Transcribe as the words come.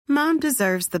Mom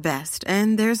deserves the best,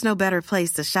 and there's no better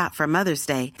place to shop for Mother's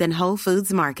Day than Whole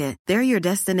Foods Market. They're your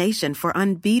destination for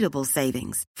unbeatable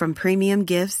savings, from premium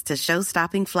gifts to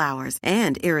show-stopping flowers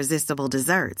and irresistible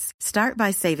desserts. Start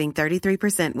by saving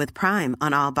 33% with Prime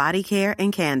on all body care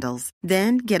and candles.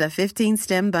 Then get a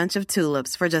 15-stem bunch of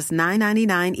tulips for just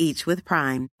 $9.99 each with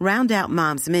Prime. Round out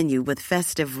Mom's menu with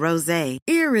festive rosé,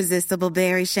 irresistible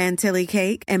berry chantilly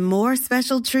cake, and more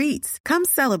special treats. Come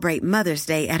celebrate Mother's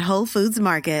Day at Whole Foods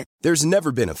Market. There's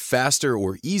never been a faster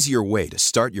or easier way to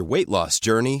start your weight loss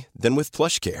journey than with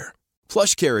PlushCare.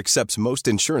 PlushCare accepts most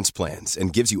insurance plans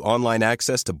and gives you online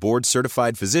access to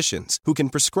board-certified physicians who can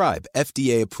prescribe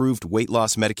FDA-approved weight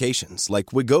loss medications like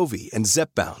Wegovy and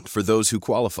Zepbound for those who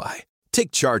qualify.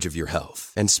 Take charge of your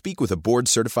health and speak with a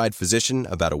board-certified physician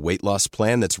about a weight loss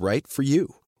plan that's right for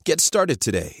you. Get started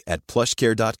today at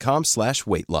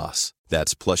plushcare.com/weight loss.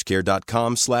 That's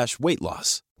plushcare.com/weight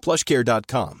loss.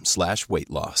 plushcare.com/weight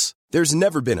loss. There's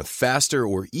never been a faster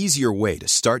or easier way to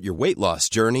start your weight loss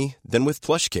journey than with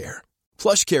PlushCare.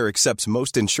 PlushCare accepts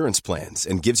most insurance plans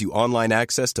and gives you online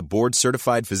access to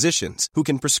board-certified physicians who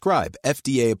can prescribe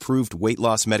FDA-approved weight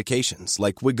loss medications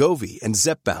like Wegovy and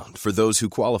Zepbound for those who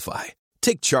qualify.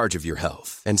 Take charge of your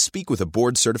health and speak with a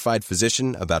board-certified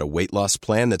physician about a weight loss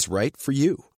plan that's right for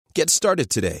you. Get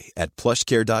started today at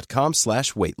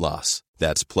plushcare.com/weight loss.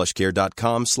 That's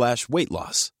plushcare.com/weight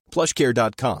loss.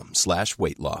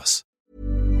 plushcare.com/weight loss.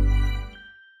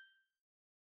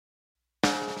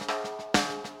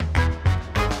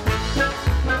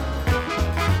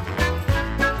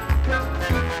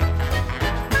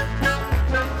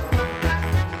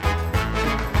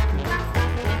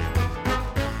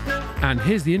 And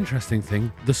here's the interesting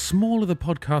thing. The smaller the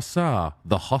podcasts are,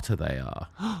 the hotter they are.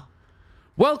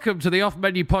 Welcome to the Off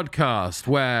Menu Podcast,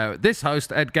 where this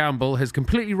host, Ed Gamble, has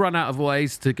completely run out of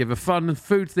ways to give a fun,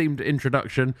 food-themed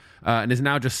introduction and is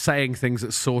now just saying things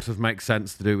that sort of make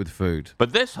sense to do with food.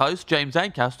 But this host, James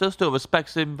Ancaster, still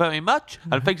respects him very much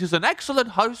and thinks he's an excellent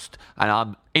host, and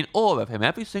I'm in awe of him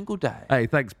every single day. Hey,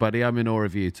 thanks, buddy. I'm in awe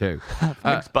of you, too.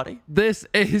 Thanks, buddy. This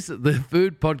is the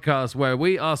Food Podcast, where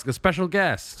we ask a special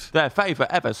guest Their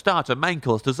favourite ever starter, main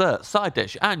course, dessert, side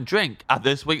dish, and drink. And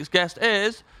this week's guest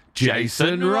is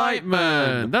Jason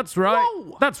Reitman. That's right.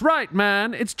 Whoa. That's right,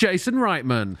 man. It's Jason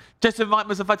Reitman. Jason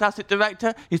Reitman's a fantastic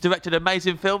director. He's directed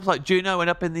amazing films like Juno and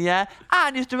Up in the Air,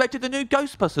 and he's directed the new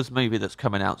Ghostbusters movie that's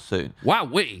coming out soon.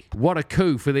 Wowee. What a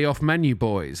coup for the off-menu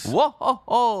boys.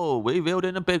 Whoa, we reeled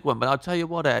in a big one, but I'll tell you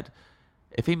what, Ed.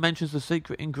 If he mentions the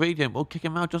secret ingredient, we'll kick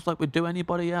him out just like we'd do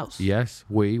anybody else. Yes,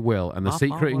 we will. And the Mark my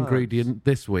secret words. ingredient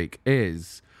this week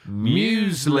is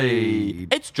muesli.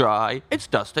 It's dry, it's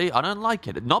dusty, I don't like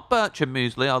it. Not Bircher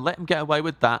muesli, I'll let him get away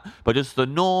with that, but just the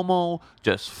normal,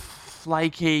 just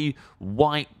flaky,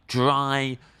 white,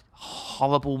 dry,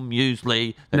 horrible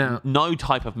muesli that Now- no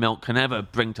type of milk can ever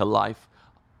bring to life.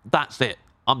 That's it.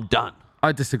 I'm done.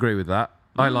 I disagree with that.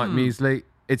 I like muesli.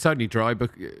 It's only dry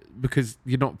because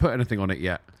you're not put anything on it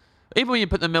yet. Even when you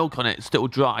put the milk on it, it's still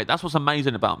dry. That's what's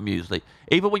amazing about muesli.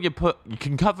 Even when you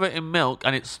can cover it in milk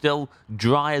and it's still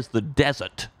dry as the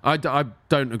desert. I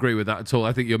don't agree with that at all.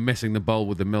 I think you're missing the bowl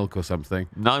with the milk or something.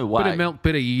 No way. Bit of milk,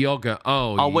 bit of yogurt.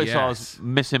 Oh, I wish I yes. was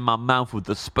missing my mouth with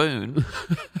the spoon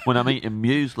when I'm eating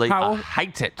muesli. How- I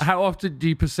hate it. How often do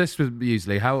you persist with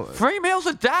muesli? 3 meals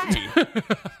a day.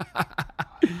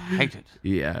 Hate it.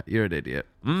 Yeah, you're an idiot.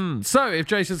 So, if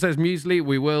Jason says muesli,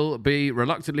 we will be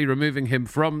reluctantly removing him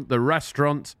from the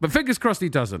restaurant. But fingers crossed he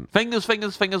doesn't. Fingers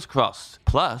crossed.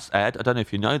 Plus, Ed, I don't know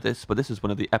if you know this, but this is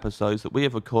one of the episodes that we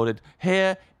have recorded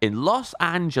here in Los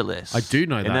Angeles. I do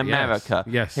know that, In America.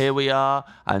 yes. Here we are,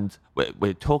 and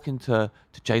we're talking to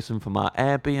Jason from our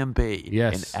Airbnb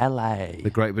Yes. in LA. The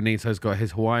great Benito's got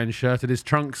his Hawaiian shirt and his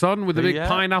trunks on with a big Yeah.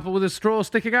 pineapple with a straw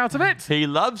sticking out of it. He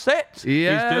loves it.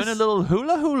 Yes. He's doing a little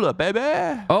hula, baby.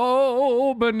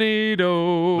 Oh,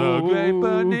 Benito. The great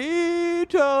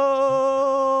Benito.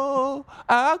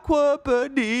 Aqua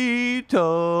Benito.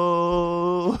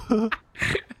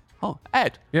 Oh,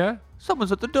 Ed. Yeah?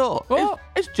 Someone's at the door. Oh.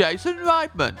 It's Jason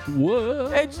Reitman.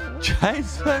 What? It's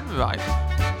Jason Reitman.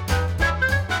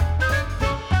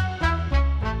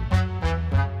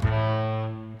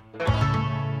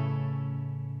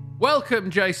 Welcome,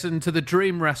 Jason, to the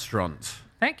Dream Restaurant.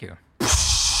 Thank you.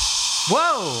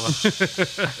 Whoa!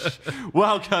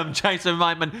 Welcome, Jason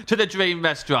Reitman, to the Dream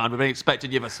Restaurant. We've been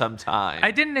expecting you for some time.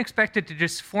 I didn't expect it to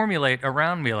just formulate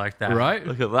around me like that. Right?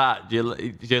 Look at that. Do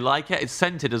you like it? It's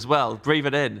scented as well. Breathe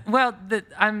it in. Well, the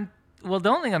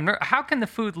only thing how can the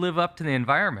food live up to the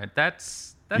environment?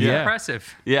 That's Yeah.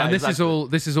 impressive. Yeah, And exactly.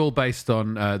 this is all based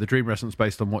on the Dream Restaurant's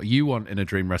based on what you want in a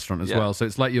dream restaurant as Yeah. well. So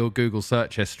it's like your Google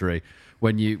search history,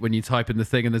 when you type in the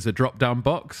thing and there's a drop down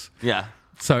box. Yeah.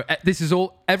 So this is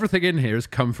everything in here has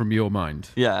come from your mind.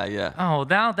 Yeah, yeah. Oh,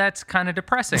 now that's kind of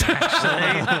depressing,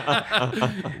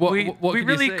 actually. What we can you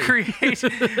really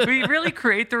see?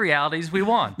 create the realities we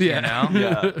want. You know.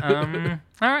 Yeah.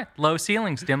 All right. Low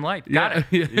ceilings, dim light. Got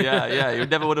it. Yeah. You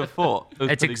never would have thought.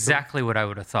 It's exactly what I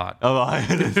would have thought. Oh, right.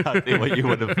 Exactly what you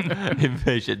would have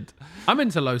envisioned. I'm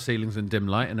into low ceilings and dim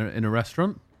light in a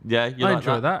restaurant. Yeah, you I like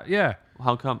enjoy that. Yeah.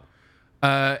 How come?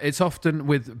 It's often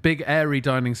with big airy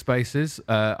dining spaces.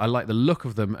 I like the look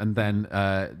of them, and then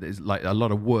there's like a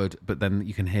lot of wood, but then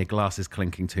you can hear glasses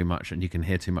clinking too much, and you can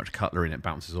hear too much cutlery, and it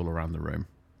bounces all around the room.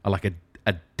 I like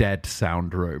a dead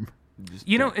sound room.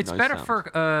 You know, it's no better sound.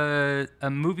 for a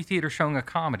movie theater showing a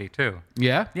comedy too.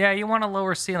 Yeah. Yeah, you want a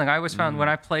lower ceiling. I always found when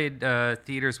I played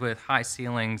theaters with high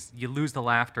ceilings, you lose the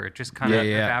laughter. It just kind of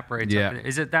evaporates. Yeah.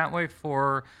 Is it that way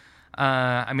for?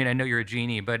 I mean, I know you're a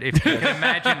genie, but if you can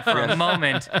imagine for a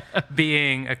moment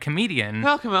being a comedian.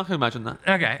 I can imagine that.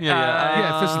 Okay.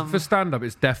 Yeah, for stand-up,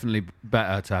 it's definitely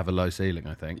better to have a low ceiling,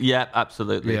 I think. Yeah,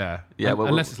 absolutely. Yeah. Yeah.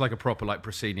 Unless it's like a proper like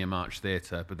proscenium arch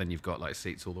theatre, but then you've got like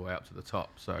seats all the way up to the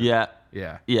top. So Yeah.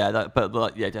 yeah. Yeah,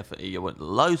 but yeah, definitely. You want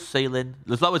low ceiling,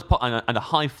 as low as and a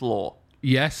high floor.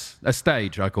 Yes, a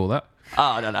stage, I call that.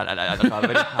 Oh, no.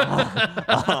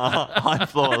 High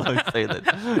floor, low ceiling.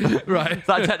 Right. Is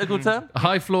that a technical term?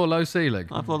 High floor, low ceiling.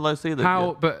 High floor, low ceiling. How?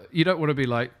 yeah. But you don't want to be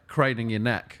like craning your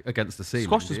neck against the ceiling.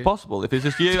 Squashed do as you? possible. If it's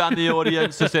just you and the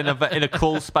audience, just in a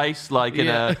cool space, like in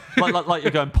Yeah. like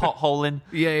you're going potholing,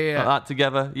 Yeah. like that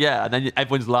together. Yeah, and then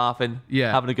everyone's laughing,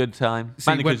 Yeah. having a good time.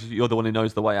 See, Mainly when- because you're the one who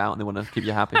knows the way out, and they want to keep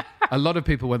you happy. A lot of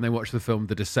people, when they watch the film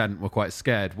The Descent, were quite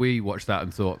scared. We watched that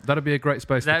and thought that'd be a great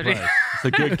space to That'd be- play. It's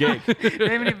a good gig.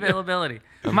 Limited availability.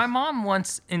 My mom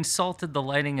once insulted the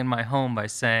lighting in my home by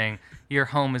saying, "Your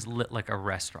home is lit like a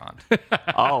restaurant."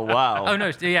 Oh wow. Oh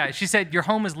no, yeah, she said your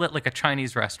home is lit like a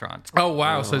Chinese restaurant. Oh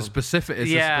wow! So specific. It's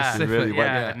Yeah, specific. Really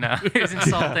went yeah, no, it was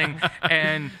insulting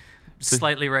and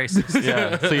slightly racist.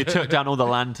 Yeah. So you took down all the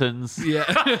lanterns. Yeah.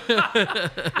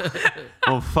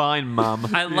 Well, fine, mum.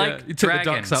 I like You took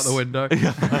dragons. the ducks out the window.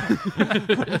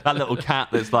 That little cat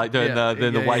that's like doing Yeah,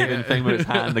 the yeah, waving yeah. thing with his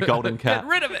hand, the golden cat. Get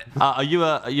rid of it. Are you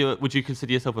a? Would you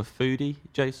consider yourself a foodie,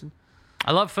 Jason?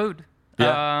 I love food.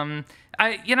 Yeah.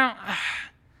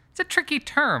 It's a tricky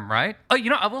term, right? Oh,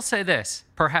 I will say this,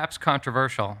 perhaps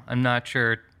controversial. I'm not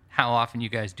sure how often you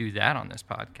guys do that on this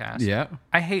podcast. Yeah.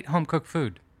 I hate home cooked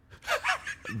food.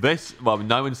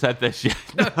 No one said this yet.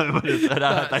 No one has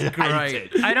said they hate great.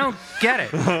 it. I don't get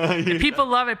it. People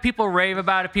love it. People rave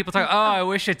about it. People talk, oh, I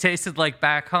wish it tasted like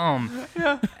back home.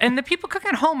 Yeah. And the people cooking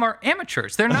at home are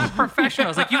amateurs. They're not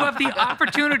professionals. Like, you have the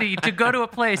opportunity to go to a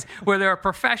place where there are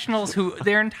professionals who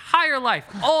their entire life,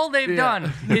 all they've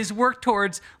done is work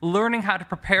towards learning how to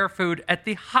prepare food at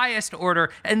the highest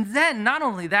order. And then not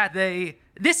only that,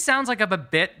 this sounds like a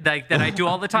bit that I do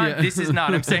all the time. Yeah. This is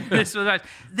not. I'm saying this was.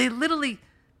 They literally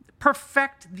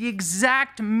perfect the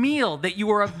exact meal that you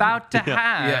were about to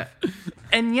have. Yeah.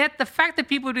 And yet the fact that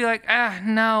people would be like,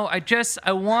 no,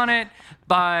 I want it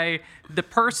by the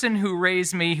person who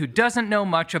raised me, who doesn't know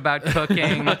much about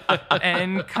cooking,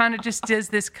 and kind of just does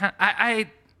this kind.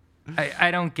 I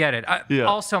don't get it. Yeah.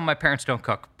 Also, my parents don't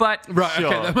cook, but Right. Sure.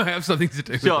 Okay. That might have something to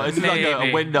do with Sure, it. it's like a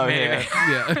Maybe, window maybe. here.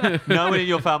 Yeah. No one in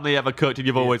your family ever cooked, and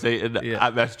you've always eaten Yeah.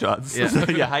 at restaurants. Yeah.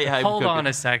 So you hate home Hold cooking. on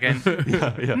a second.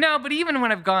 Yeah. No, but even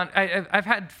when I've gone, I've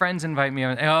had friends invite me.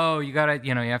 Oh, you gotta,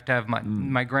 you have to have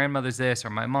my grandmother's this, or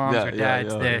my mom's Yeah, or yeah,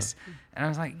 dad's yeah, this. And I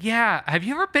was like, yeah. Have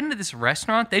you ever been to this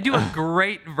restaurant? They do a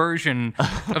great version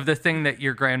of the thing that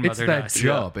your It's grandmother their does.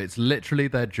 job. It's literally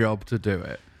their job to do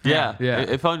it. Yeah. Yeah.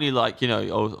 If only I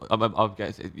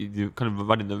guess you're kind of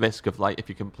running the risk of like if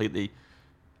you completely,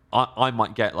 I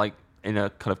might get like in a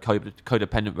kind of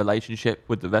codependent relationship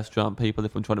with the restaurant people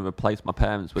if I'm trying to replace my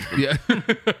parents with them. Yeah.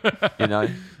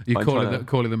 If You're I'm calling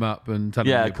trying them up and telling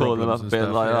Yeah, them your calling them up problems and being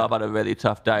stuff, like, yeah. oh, I've had a really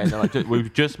tough day. And they're like, we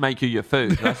just make you your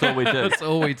food. That's all we do. That's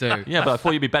all we do. Yeah, but I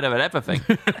thought you'd be better at everything.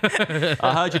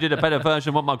 I heard you did a better version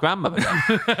of what my grandmother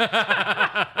did.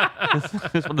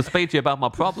 Just want to speak to you about my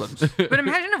problems. But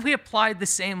imagine if we applied the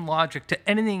same logic to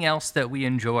anything else that we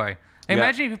enjoy.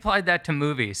 Imagine if you applied that to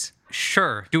movies.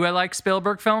 Sure. Do I like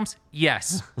Spielberg films?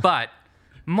 Yes. But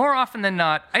more often than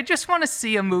not, I just want to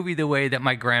see a movie the way that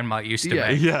my grandma used to Yeah.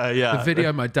 make. Yeah. The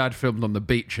video my dad filmed on the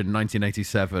beach in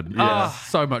 1987. Yeah.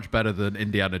 So much better than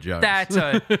Indiana Jones. That's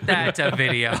a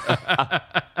video.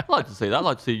 I'd like to see that. I'd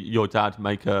like to see your dad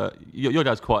make your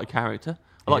dad's quite a character.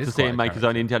 I'd like is to see quite him a make his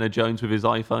own Indiana Jones with his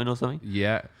iPhone or something.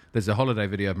 Yeah. There's a holiday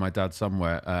video of my dad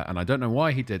somewhere, and I don't know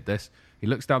why he did this. He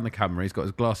looks down the camera, he's got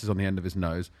his glasses on the end of his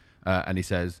nose, and he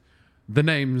says, "The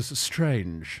name's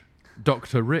Strange."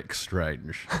 Dr. Rick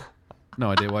Strange. No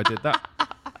idea why I did that.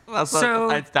 That's So-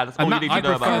 that's all you need to I know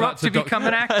prefer about that it. To become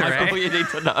an actor, That's all eh? you need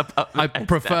to know about I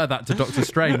prefer that to Doctor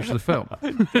Strange, the film.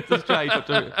 Doctor Strange.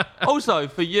 Also,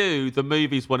 for you, the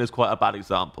movies one is quite a bad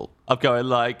example of going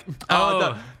like,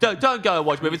 Oh. don't go and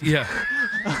watch movies. Yeah.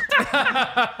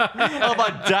 Oh,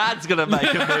 my dad's gonna make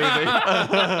a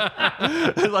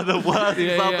movie. It's like the worst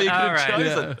example you could All have right.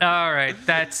 chosen. All right.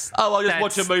 That's. Oh, I'll just that's-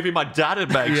 watch a movie my dad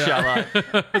would make, shall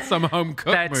I? Some home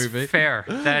cook That's movie. fair.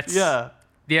 That's. Yeah.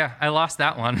 Yeah, I lost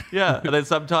that one. Yeah, and then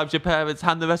sometimes your parents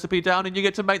hand the recipe down and you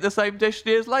get to make the same dish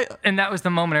years later. And that was the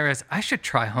moment I realized I should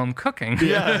try home cooking.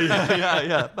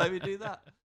 Yeah. Maybe do that.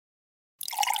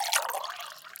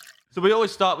 So we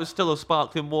always start with still or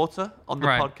sparkling water on the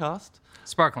Right. podcast.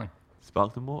 Sparkling.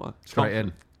 Sparkling water. Straight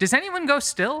in. Does anyone go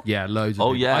still? Yeah, loads of Oh,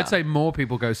 people. yeah. I'd say more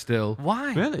people go still.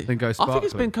 Why? Really? Then go I think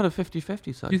it's sparkling. been kind of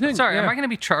 50-50 so You think? Sorry, am Yeah. I going to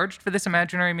be charged for this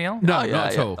imaginary meal? No, Oh, yeah, not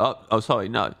at yeah. all. Oh, sorry,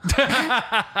 no.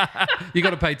 You got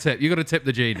to pay tip. You got to tip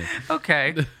the genie.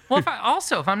 Okay. Well,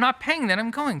 if I'm not paying, then I'm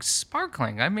going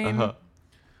sparkling. I mean,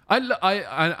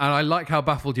 I like how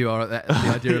baffled you are at the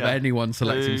idea of Yeah. anyone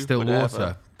selecting Blue, still whatever.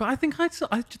 water. But I think I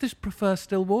just prefer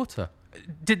still water.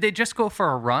 did they just go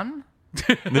for a run?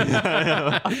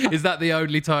 Is that the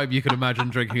only time you can imagine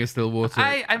drinking a still water?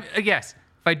 I yes.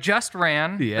 If I just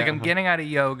ran, Yeah. like I'm getting out of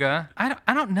yoga, I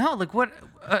don't know. Like what?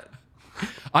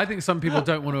 I think some people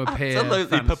don't want to appear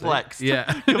Absolutely fancy. perplexed. Yeah.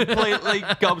 Completely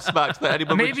gobsmacked that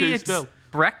anyone would Maybe choose it's still.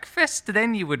 breakfast.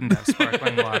 Then you wouldn't have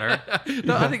sparkling water.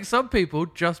 No, I think some people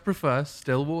just prefer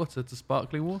still water to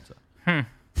sparkling water.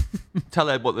 Tell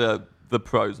Ed what the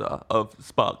pros are of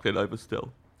sparkling over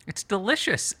still. It's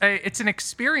delicious. It's an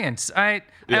experience. I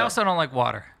Yeah. also don't like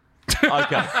water.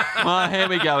 Okay. Well, here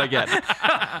we go again.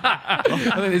 I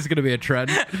think this is going to be a trend.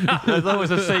 There's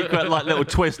always a secret, like little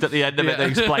twist at the end of it that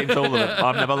explains all of it.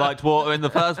 I've never liked water in the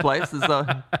first place.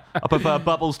 I prefer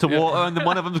bubbles to water, and then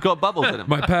one of them's got bubbles in them.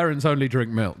 My parents only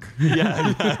drink milk.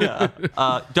 Yeah.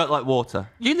 Don't like water.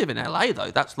 You live in LA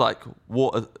though. That's like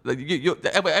water.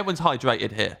 Everyone's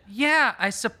hydrated here. Yeah, I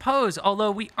suppose.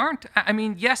 Although we aren't. I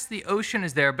mean, yes, the ocean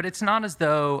is there, but it's not as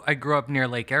though I grew up near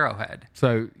Lake Arrowhead.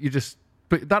 So you just...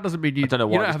 But that doesn't mean you don't know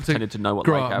why you I don't just have pretended to know what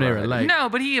grow Lake up near a Arrowhead lake. No,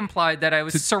 but he implied that I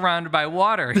was surrounded by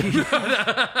water.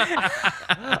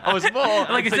 I was more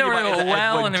Like, is there a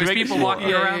well and there was people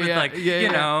walking around with, like,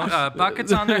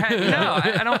 buckets on their head? No,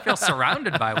 I don't feel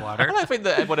surrounded by water. I don't think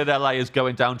that everyone in LA is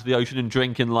going down to the ocean and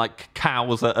drinking like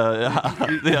cows at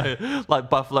like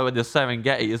buffalo in the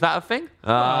Serengeti. Is that a thing?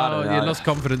 I don't know. you lost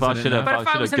confidence I in it should now. have- But if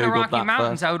I should was have in the Googled Rocky that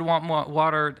Mountains, first. I would want more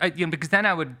water, because then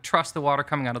I would trust the water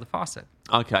coming out of the faucet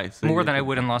Okay. So more you- than I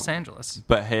would in Los Angeles.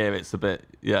 But here it's a bit,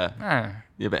 yeah, Ah,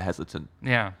 you're a bit hesitant.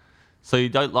 yeah. So you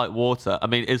don't like water. I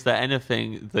mean, is there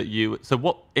anything that you... So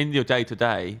what, in your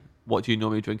day-to-day, what do you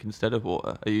normally drink instead of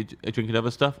water? Are you drinking other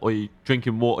stuff? Or are you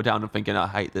drinking water down and thinking, I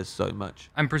hate this so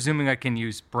much? I'm presuming I can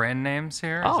use brand names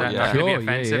here. Is Oh, that yeah. not going to Sure, be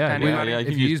offensive to yeah. anybody? Yeah, you If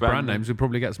can you use use brand brand names, we'll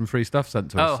probably get some free stuff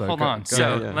sent to Oh, us. So hold go- on. go So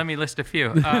ahead. yeah. let me list a few.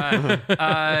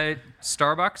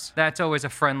 Starbucks. That's always a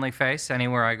friendly face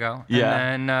anywhere I go. Yeah.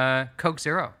 And then Coke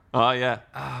Zero. Oh, yeah.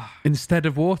 Instead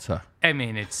of water. I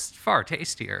mean, it's far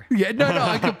tastier. Yeah, no,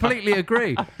 I completely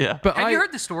agree. Yeah. But Have you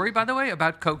heard the story, by the way,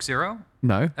 about Coke Zero?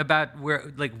 No, About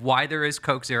why there is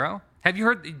Coke Zero? Have you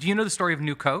heard? Do you know the story of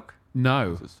New Coke?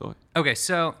 no. Sorry. Okay,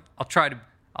 so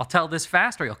I'll tell this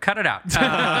fast, or you'll cut it out.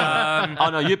 Oh,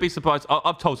 no, you'd be surprised.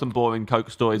 I've told some boring Coke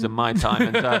stories in my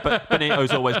time, but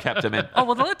Benito's always kept them in. Oh,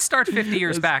 well, let's start 50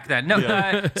 years back then. No,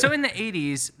 so in the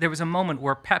 80s, there was a moment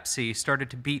where Pepsi started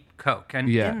to beat Coke. And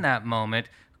Yeah. in that moment,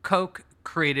 Coke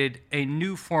created a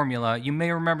new formula. You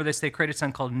may remember this. They created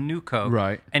something called New Coke.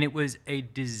 Right. And it was a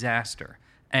disaster.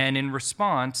 And in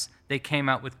response, they came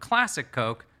out with Classic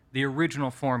Coke, the original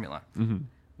formula. Mm-hmm.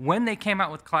 When they came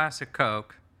out with Classic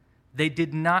Coke, they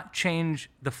did not change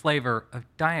the flavor of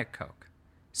Diet Coke.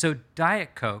 So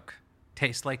Diet Coke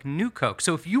tastes like New Coke.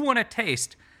 So if you want to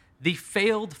taste the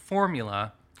failed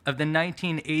formula of the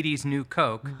 1980s New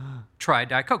Coke, try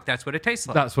Diet Coke. That's what it tastes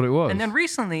like. That's what it was. And then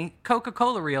recently,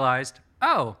 Coca-Cola realized,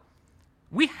 oh,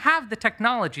 we have the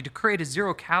technology to create a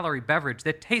zero-calorie beverage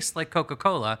that tastes like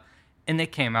Coca-Cola, and they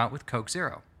came out with Coke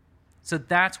Zero. So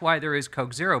that's why there is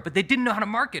Coke Zero. But they didn't know how to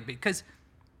market because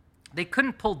they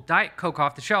couldn't pull Diet Coke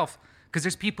off the shelf because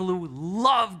there's people who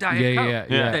love Diet Coke.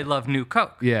 Yeah. They love New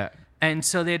Coke. Yeah. And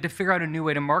so they had to figure out a new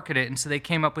way to market it. And so they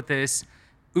came up with this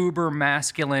uber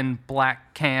masculine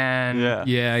black can Yeah.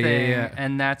 Yeah, thing. yeah.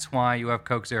 And that's why you have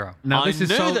Coke Zero. Now, I this knew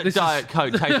is so, that this Diet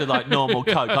Coke tasted like normal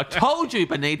Coke. I told you,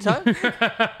 Benito.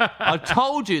 I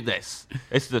told you this.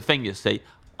 This is the thing, you see.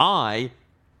 I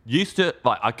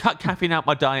I cut caffeine out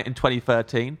my diet in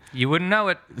 2013. You wouldn't know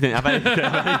it. Didn't have any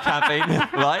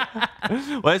caffeine, right?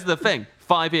 Well, here's the thing.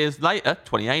 5 years later,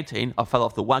 2018, I fell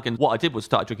off the wagon. What I did was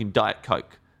start drinking Diet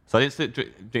Coke. So I didn't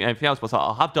drink anything else. But I was like,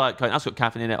 I'll have Diet Coke. That's got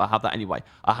caffeine in it. I'll have that anyway.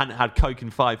 I hadn't had Coke in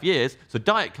 5 years. So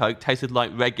Diet Coke tasted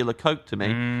like regular Coke to me.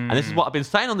 And this is what I've been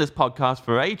saying on this podcast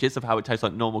for ages of how it tastes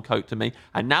like normal Coke to me.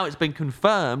 And now it's been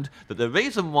confirmed that the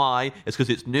reason why is because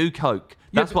it's new Coke.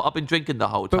 That's what I've been drinking the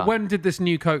whole time. But when did this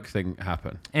new Coke thing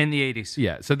happen? In the 80s.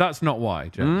 Yeah, so that's not why,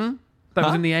 James. That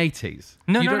was in the 80s.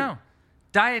 No.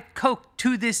 Diet Coke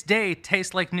to this day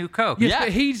tastes like new Coke. Yes, Yeah.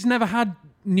 but he's never had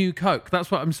new Coke. That's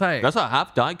what I'm saying. That's what I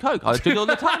have, Diet Coke. I drink it all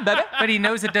the time, baby. But he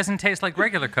knows it doesn't taste like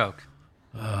regular Coke.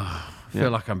 I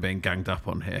feel like I'm being ganged up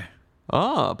on here.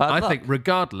 Oh, bad luck. I think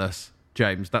regardless,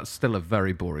 James, that's still a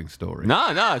very boring story. No,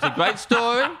 it's a great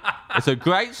story. It's a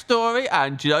great story,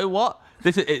 and do you know what?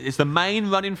 It's the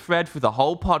main running thread for the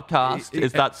whole podcast.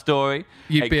 Is that story?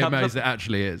 You'd be comes amazed up- it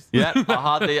actually is. Yeah, I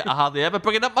hardly ever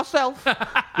bring it up myself.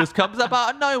 Just comes up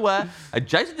out of nowhere. And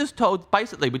Jason just told,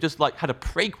 basically, we just like had a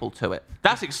prequel to it.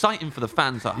 That's exciting for the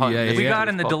fans at home. Yeah, listening We yeah. to got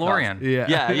this in the podcast. DeLorean.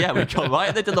 Yeah. We got right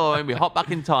in the DeLorean. We hop back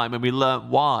in time, and we learnt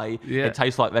why it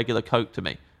tastes like regular Coke to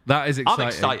me. That is exciting. I'm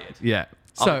excited. Yeah.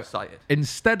 I'm So excited.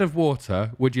 instead of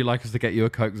water, would you like us to get you a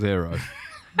Coke Zero?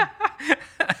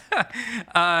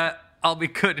 I'll be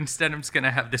good. Instead, I'm just going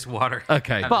to have this water.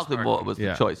 Okay. Sparkling water was the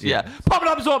Yeah, choice. yeah. Yeah.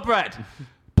 Poppadoms or bread?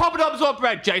 Poppadoms or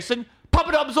bread, Jason?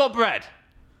 Poppadoms or bread?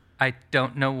 I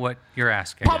don't know what you're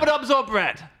asking. Poppadoms or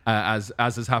bread? As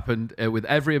has happened with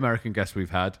every American guest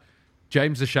we've had,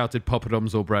 James has shouted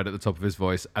poppadoms or bread at the top of his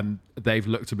voice, and they've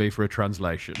looked to me for a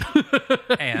translation.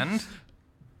 And?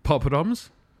 Poppadoms?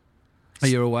 Are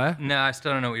you aware? No, I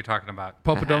still don't know what you're talking about.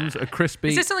 Poppadoms are crispy,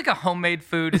 Is this like a homemade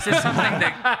food? Is this something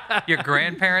that your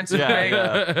grandparents would make?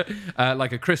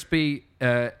 like a crispy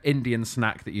Indian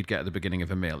snack that you'd get at the beginning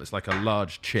of a meal. It's like a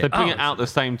large chip. They bring it out the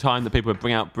same time that people would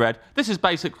bring out bread. This is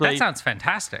basically That sounds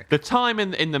fantastic. the time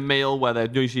in the meal where they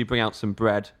usually bring out some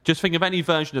bread. Just think of any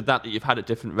version of that you've had at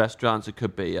different restaurants. It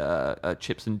could be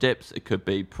chips and dips. It could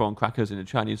be prawn crackers in a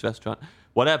Chinese restaurant.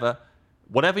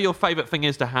 Whatever your favourite thing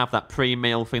is to have, that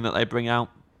pre-meal thing that they bring out,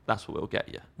 that's what we'll get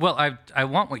you. Well, I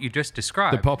want what you just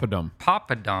described. The poppadom.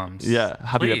 Poppadoms. Yeah.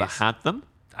 Have you ever Please. had them?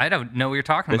 I don't know what you're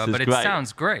talking This about, is but great. it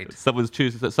sounds great. Someone's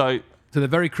choosing that. So So they're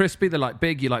very crispy. They're like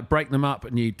big. You like break them up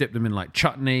and you dip them in like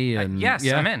chutney and yes,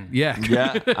 yeah? I'm in. Yeah.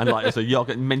 yeah, and like it's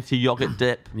a minty yogurt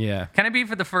dip. Yeah. Can I be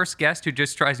for the first guest who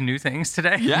just tries new things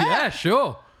today? Yeah. Yeah,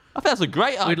 sure. I think that's a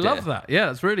great idea. We'd love that. Yeah,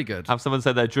 that's really good. Have someone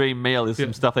say their dream meal is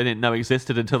some stuff they didn't know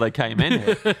existed until they came in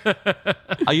here.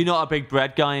 Are you not a big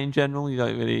bread guy in general? You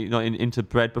don't really not into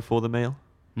bread before the meal?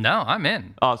 No, I'm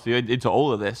in. Oh, so you're into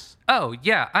all of this. Oh,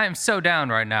 yeah, I am so down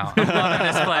right now. I'm loving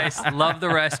this place. Love the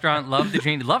restaurant. Love the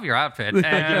jeans. Love your outfit. Thank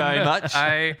you very much.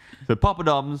 So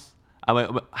poppadoms.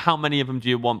 How many of them do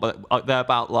you want? But they're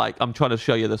about like, I'm trying to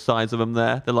show you the size of them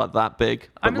there. They're like that big.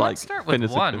 I But mean, like, let's start with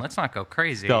thinness of one. the- Let's not go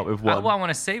crazy. Start with one. I want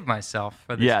to save myself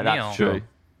for this Yeah, meal. that's true.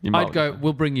 You might I'd go.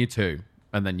 We'll bring you two,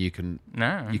 and then you can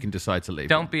No. you can decide to leave.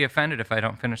 Don't be offended if I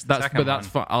don't finish the second But that's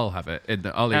one. fine. I'll have it.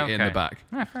 I'll eat it in the Okay. back.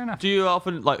 Yeah, fair enough. Do you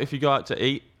often, like, if you go out to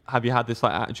eat, have you had this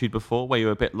like attitude before where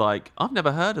you're a bit like, I've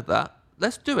never heard of that.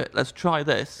 Let's do it. Let's try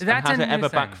this. That's and has a it new ever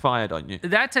thing. backfired on you?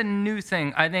 That's a new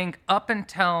thing. I think up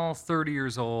until 30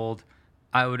 years old,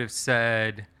 I would have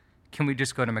said, can we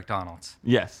just go to McDonald's?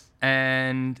 Yes.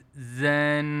 And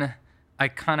then I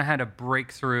kind of had a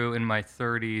breakthrough in my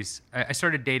 30s. I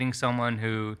started dating someone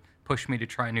who pushed me to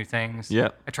try new things.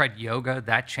 Yep. I tried yoga.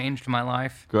 That changed my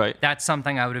life. Great. That's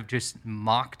something I would have just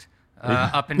mocked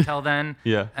up until then.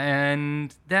 Yeah.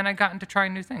 And then I got into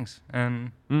trying new things.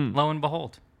 And lo and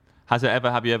behold.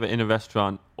 Have you ever in a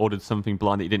restaurant ordered something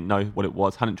blind that you didn't know what it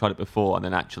was, hadn't tried it before, and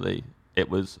then actually it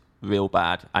was real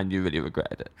bad and you really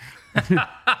regretted it?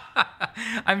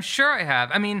 I'm sure I have.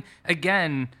 I mean,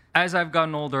 again, as I've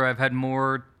gotten older, I've had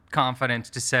more confidence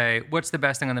to say, what's the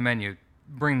best thing on the menu?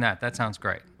 Bring that. That sounds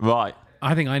great. Right.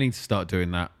 I think I need to start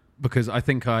doing that because I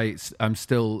think I'm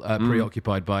still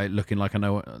preoccupied by looking like I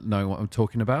knowing what I'm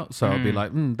talking about. So I'll be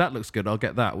like, that looks good. I'll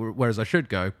get that. Whereas I should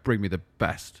go, bring me the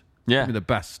best. Yeah. Bring me the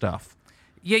best stuff.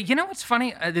 Yeah, you know what's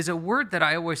funny? There's a word that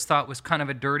I always thought was kind of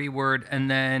a dirty word, and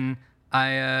then I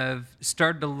have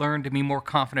started to learn to be more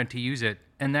confident to use it,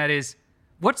 and that is,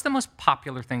 what's the most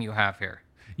popular thing you have here?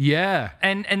 Yeah.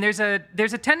 And there's a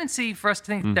tendency for us to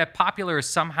think that popular is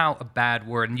somehow a bad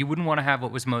word, and you wouldn't want to have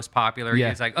what was most popular.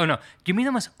 Yeah. It's like, oh no, give me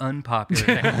the most unpopular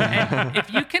thing. And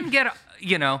if you can get,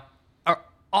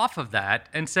 off of that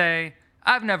and say,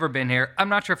 I've never been here. I'm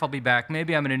not sure if I'll be back.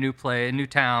 Maybe I'm in a new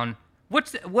town.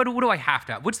 what do I have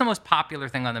to have? What's the most popular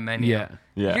thing on the menu? Yeah.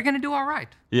 Yeah. You're going to do all right.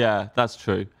 Yeah, that's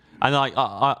true. And like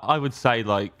I would say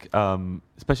like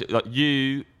especially like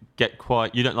you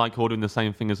don't like ordering the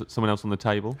same thing as someone else on the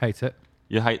table. Hate it.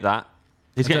 You hate that.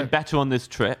 He's getting better on this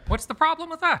trip. What's the problem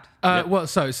with that? Well,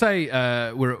 so say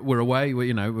we're away. We're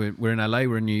in LA.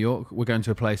 We're in New York. We're going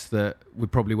to a place that we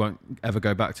probably won't ever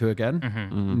go back to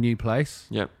again. New place.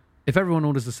 Yep. If everyone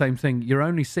orders the same thing, you're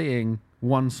only seeing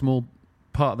one small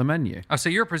part of the menu. Oh, so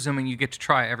you're presuming you get to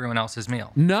try everyone else's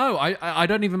meal? No, I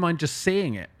don't even mind just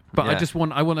seeing it, but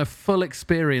Yeah. I want a full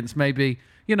experience. Maybe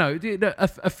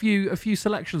a few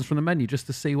selections from the menu just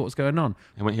to see what's going on.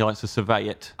 And when he likes to survey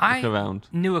it, I look around.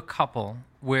 knew a couple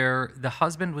where the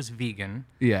husband was vegan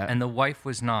Yeah. and the wife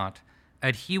was not.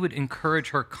 And he would encourage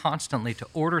her constantly to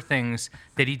order things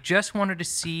that he just wanted to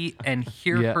see and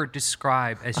hear Yeah. her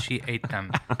describe as she ate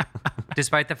them,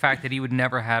 despite the fact that he would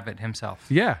never have it himself.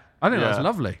 Yeah, I think that's Yeah.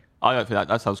 lovely. I don't think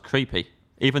that sounds creepy.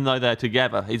 Even though they're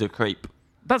together, he's a creep.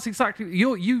 That's exactly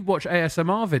you watch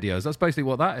ASMR videos. That's basically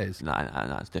what that is. No,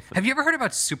 it's different. Have you ever heard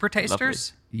about super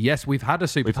tasters? Yes, we've had a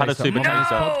super. We've had a taster super on this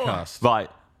taster. podcast. Right.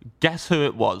 Guess who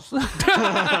it was?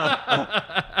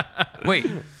 Wait,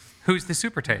 who's the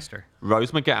super taster?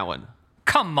 Rose McGowan.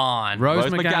 Come on.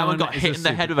 Rose Rose McGowan got is hit a in the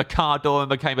head super- with a car door and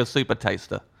became a super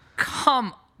taster.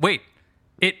 Wait.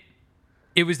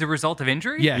 It was the result of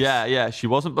injury? Yes. Yeah. She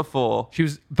wasn't before.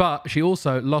 But she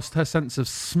also lost her sense of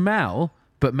smell,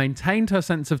 but maintained her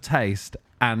sense of taste,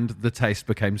 and the taste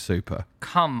became super.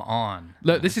 Come on.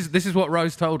 Look, this is what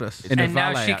Rose told us. In a And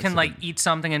now valet she can accident. eat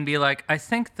something and be like, I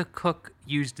think the cook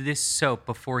used this soap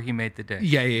before he made the dish.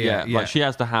 Yeah. Like she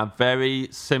has to have very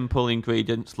simple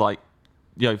ingredients, like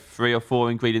 3 or 4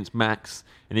 ingredients max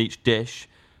in each dish.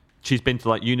 She's been to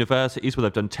like universities where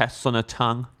they've done tests on her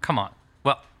tongue. Come on.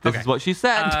 Well, This okay. is what she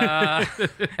said.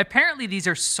 Apparently, these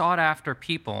are sought after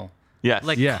people. Yes.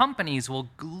 Like Yeah. companies will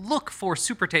look for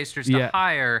super tasters to Yeah.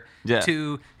 hire Yeah.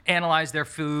 to analyze their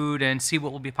food and see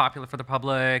what will be popular for the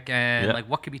public and Yeah. like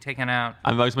what could be taken out.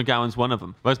 And Rose McGowan's one of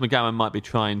them. Rose McGowan might be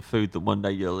trying food that one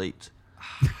day you'll eat.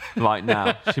 Right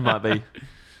now, she might be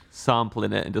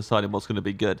sampling it and deciding what's going to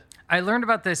be good. I learned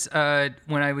about this when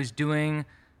I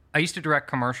used to direct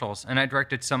commercials, and I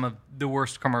directed some of the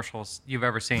worst commercials you've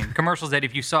ever seen. Commercials that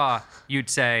if you saw, you'd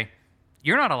say,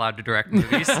 you're not allowed to direct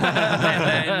movies.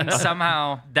 And then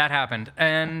somehow that happened.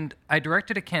 And I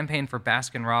directed a campaign for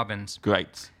Baskin Robbins.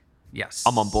 Great. Yes.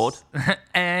 I'm on board.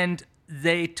 And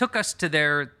they took us to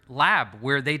their lab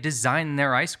where they design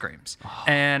their ice creams.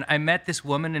 And I met this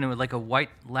woman in like a white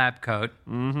lab coat.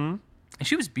 Mm-hmm. And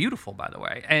she was beautiful, by the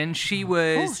way. And she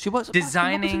was she works at Baskin Robbins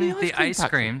designing in the the ice cream ice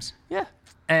factory. creams. Yeah.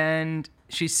 And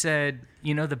she said,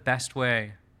 the best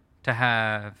way to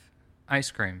have ice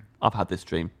cream? I've had this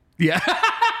dream. Yeah.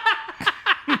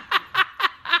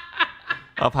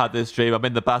 I've had this dream. I'm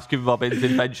in the Baskin Robbins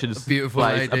inventions beautiful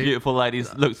place. lady. A beautiful lady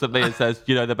looks at me and says,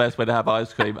 the best way to have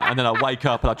ice cream. And then I wake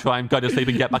up and I try and go to sleep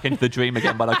and get back into the dream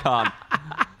again, but I can't.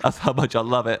 That's how much I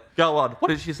love it. Go on. What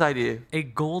did she say to you? A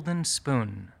golden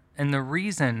spoon. And the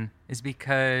reason is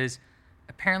because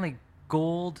apparently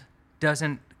gold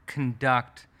doesn't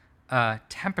conduct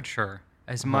temperature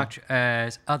as much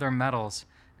as other metals.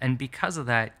 And because of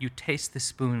that, you taste the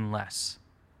spoon less.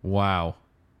 Wow.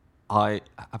 I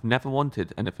have never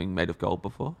wanted anything made of gold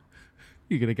before.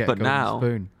 You're gonna get But a golden now-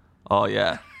 spoon Oh,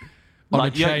 yeah. on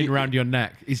Like, a chain around your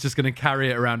neck. He's just gonna carry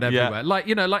it around everywhere. Like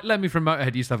like Lemmy from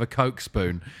Motorhead used to have a Coke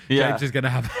spoon. Yeah. James is gonna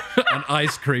have an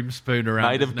ice cream spoon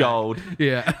around Made his of neck. gold.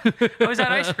 Yeah. Oh, is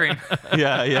that ice cream?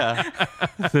 Yeah.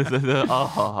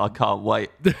 Oh, I can't wait.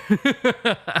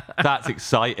 That's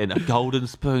exciting. A golden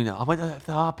spoon. I wonder if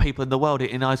there are people in the world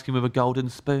eating ice cream with a golden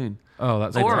spoon. Oh,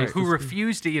 that's Or great. who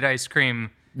refuse to eat ice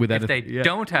cream With if they anything, yeah.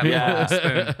 don't have Yeah. a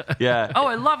golden spoon. Yeah. Oh,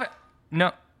 I love it.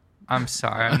 No, I'm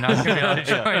sorry. I'm not going to be able to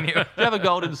join you. Do you have a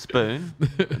golden spoon?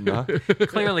 No.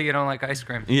 Clearly, you don't like ice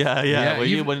cream. Yeah. Yeah, Well,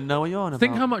 you you've- wouldn't know what you're on about.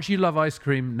 Think how much you love ice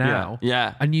cream now.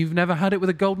 Yeah. And you've never had it with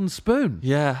a golden spoon.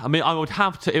 Yeah, I mean, it would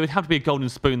have to be a golden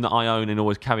spoon that I own and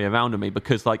always carry around with me,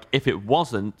 because like if it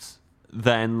wasn't,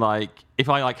 then like if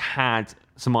I like had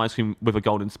some ice cream with a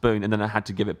golden spoon and then I had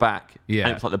to give it back, Yeah.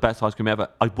 and it's like the best ice cream ever,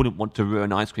 I wouldn't want to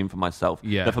ruin ice cream for myself.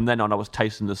 Yeah. But from then on, I was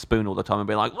tasting the spoon all the time and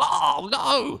being like, oh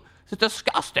no, it's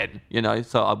disgusting,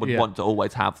 So I would Yeah. want to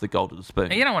always have the golden spoon.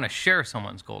 And you don't want to share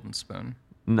someone's golden spoon.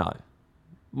 No,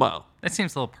 well, That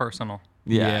seems a little personal.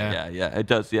 yeah, it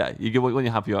does. Yeah, you get when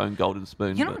you have your own golden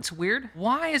spoon. You know but- what's weird?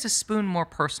 Why is a spoon more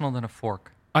personal than a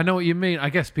fork? I know what you mean. I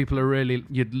guess people are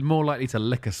you're more likely to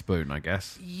lick a spoon, I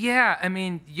guess. Yeah, I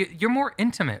mean, you're more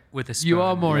intimate with a spoon. You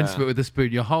are more intimate with a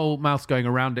spoon. Your whole mouth's going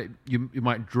around it. You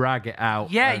might drag it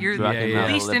out. Yeah, you're out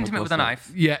least a little intimate with a closer.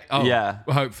 knife. Yeah. Oh, Yeah.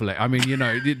 Hopefully. I mean, you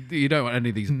don't want any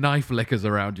of these knife lickers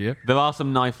around you. There are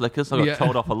some knife lickers. I got Yeah.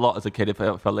 told off a lot as a kid if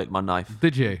I licked my knife.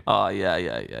 Did you? Oh,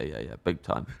 yeah, big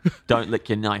time. Don't lick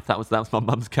your knife. That was my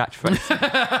mum's catchphrase.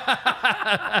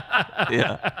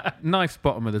 Yeah. Knife's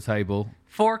bottom of the table.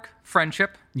 Fork,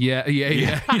 friendship. Yeah.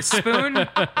 The spoon,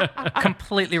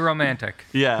 completely romantic.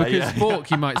 Yeah, Because yeah.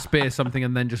 fork, you might spear something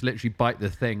and then just literally bite the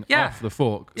thing Yeah. off the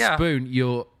fork. Yeah. Spoon,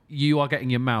 you are getting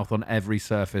your mouth on every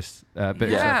surface bit of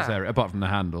Yeah. surface area, apart from the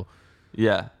handle.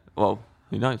 Yeah. Well,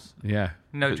 who knows? Yeah.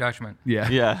 No judgment. Yeah.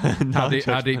 Yeah. How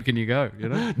No deep, can you go? You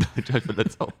know? No judgment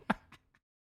at all.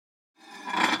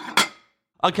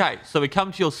 Okay, so we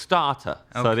come to your starter.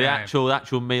 So the Okay.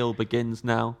 actual meal begins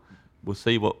now. We'll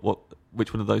see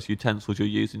which one of those utensils you're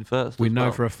using first. We as know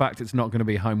well. for a fact it's not going to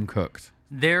be home cooked.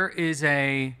 There is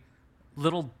a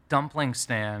little dumpling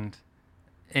stand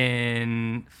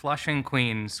in Flushing,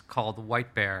 Queens called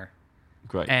White Bear.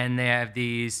 Great. And they have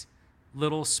these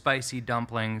little spicy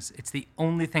dumplings. It's the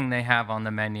only thing they have on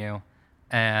the menu.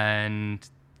 And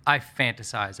I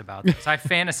fantasize about this. I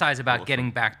fantasize about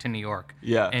getting back to New York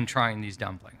and trying these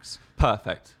dumplings.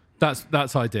 Perfect.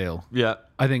 That's ideal. Yeah.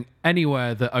 I think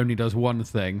anywhere that only does one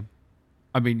thing,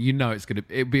 I mean,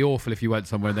 it'd be awful if you went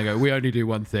somewhere and they go, we only do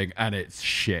one thing, and it's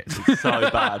shit. So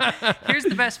bad. Here's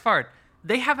the best part.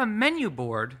 They have a menu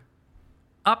board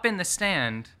up in the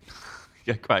stand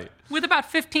Yeah, great. with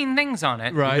about 15 things on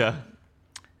it. Right? Yeah.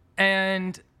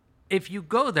 And if you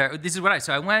go there, this is what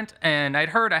so I went and I'd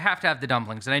heard I have to have the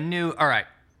dumplings. And I knew, all right,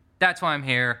 that's why I'm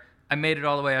here. I made it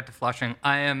all the way out to Flushing.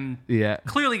 I am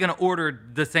clearly going to order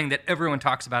the thing that everyone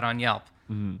talks about on Yelp.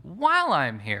 While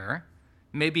I'm here,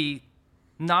 maybe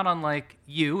not unlike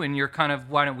you, and you're kind of,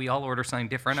 why don't we all order something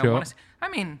different? Sure. I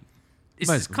mean, this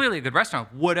is clearly a good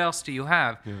restaurant. What else do you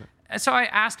have? Yeah. And so I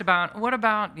asked about, what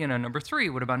about, number 3?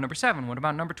 What about number 7? What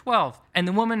about number 12? And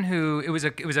the woman who, it was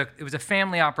a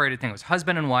family operated thing. It was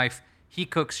husband and wife. He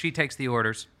cooks, she takes the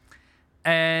orders.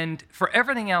 And for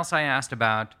everything else I asked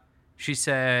about, she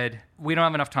said, we don't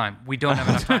have enough time. We don't have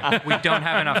enough time. We don't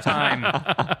have enough time.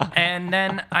 And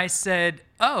then I said,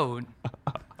 I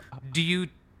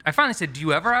finally said, do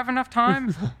you ever have enough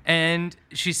time? And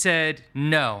she said,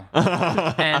 no.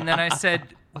 And then I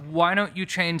said, why don't you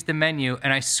change the menu?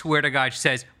 And I swear to God, she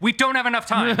says, we don't have enough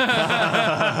time.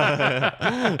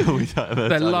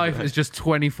 Their life is just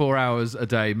 24 hours a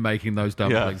day making those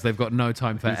dumplings. Yeah. They've got no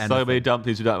time for anything. So many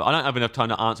dumplings you don't. I don't have enough time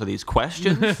to answer these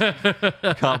questions.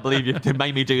 Can't believe you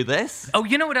made me do this. Oh,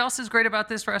 you know what else is great about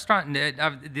this restaurant?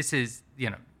 This is,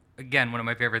 again, one of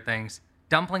my favorite things.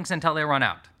 Dumplings until they run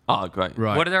out. Oh, great.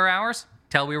 Right. What are their hours?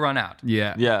 Till we run out.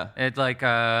 Yeah. Yeah. It's like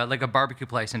a barbecue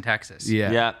place in Texas.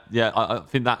 Yeah. Yeah. I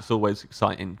think that's always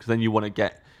exciting because then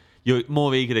you're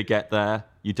more eager to get there.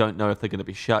 You don't know if they're going to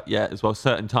be shut yet as well.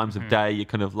 Certain times of day, you're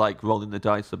kind of like rolling the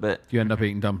dice a bit. You end up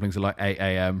eating dumplings at like 8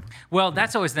 a.m. Well,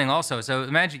 that's always the thing also. So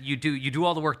imagine you do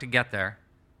all the work to get there.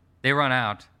 They run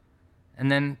out. And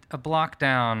then a block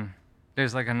down,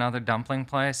 there's like another dumpling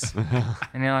place.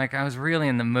 And you're like, I was really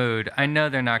in the mood. I know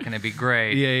they're not going to be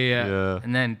great. Yeah.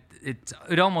 And then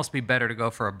it'd almost be better to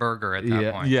go for a burger at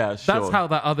that point. Yeah, sure. That's how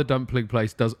that other dumpling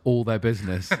place does all their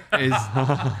business. Is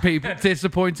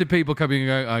disappointed people coming and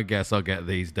going, I guess I'll get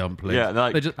these dumplings. Yeah,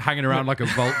 they're just hanging around like a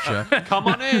vulture. Come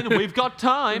on in. We've got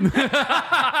time.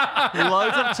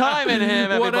 Loads of time in here,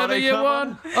 everybody. Whatever you Come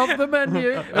on. want of the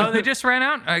menu. Oh, they just ran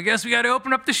out? I guess we got to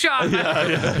open up the shop.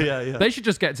 Yeah. They should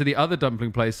just get to the other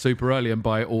dumpling place super early and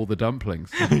buy all the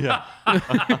dumplings. Yeah.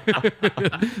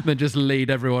 Then just lead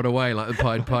everyone away like the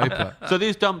Pied Piper. So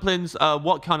these dumplings,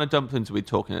 what kind of dumplings are we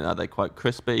talking? Are they quite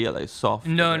crispy? Are they soft?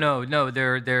 No.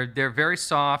 They're very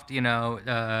soft.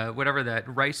 Whatever that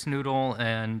rice noodle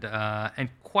and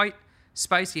quite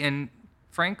spicy and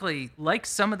frankly, like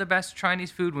some of the best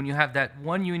Chinese food, when you have that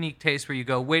one unique taste where you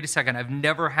go, wait a second, I've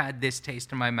never had this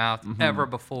taste in my mouth ever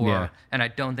before, and I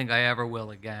don't think I ever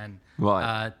will again.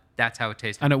 Right. That's how it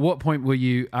tastes. And at what point were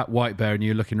you at White Bear and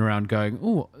you were looking around going,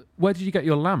 oh, where did you get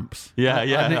your lamps?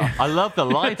 Yeah. I love the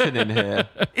lighting in here.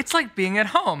 It's like being at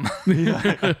home.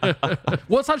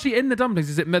 What's actually in the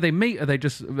dumplings? Are they meat? Are they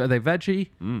veggie?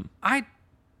 I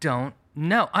don't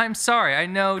know. I'm sorry. I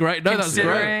know. Great. No, that's great.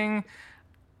 Considering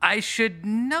I should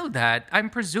know that. I'm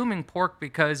presuming pork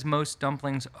because most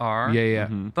dumplings are. Yeah.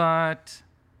 But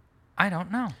I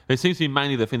don't know. It seems to be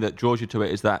mainly the thing that draws you to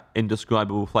it is that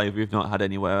indescribable flavour you've not had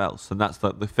anywhere else. And that's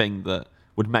the thing that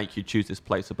would make you choose this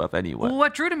place above anywhere. Well,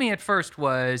 what drew to me at first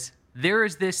was there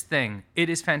is this thing. It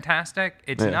is fantastic.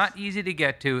 It's Yes. not easy to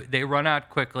get to. They run out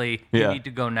quickly. You Yeah. need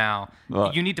to go now.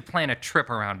 Right. You need to plan a trip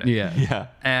around it. Yeah. Yeah.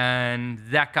 And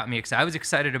that got me excited. I was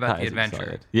excited about the That is adventure.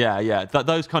 excited. Yeah.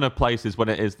 Those kind of places when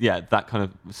it is, that kind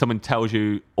of someone tells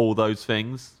you all those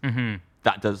things. Mm-hmm.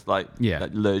 That does that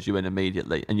lures you in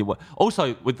immediately, and you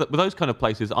also with those kind of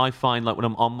places. I find like when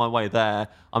I'm on my way there,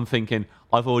 I'm thinking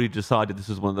I've already decided this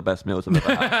is one of the best meals I've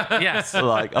ever had. Yes.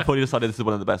 Like I've already decided this is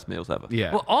one of the best meals ever.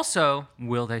 Yeah. Well, also,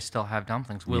 will they still have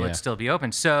dumplings? Will Yeah. it still be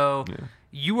open? So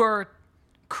you are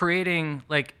creating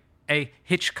like a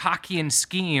Hitchcockian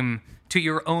scheme to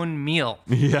your own meal.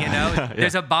 You know,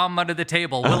 there's a bomb under the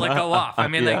table. Will it go off? I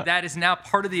mean, like that is now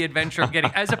part of the adventure of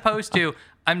getting, as opposed to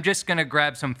I'm just gonna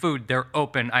grab some food. They're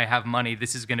open. I have money.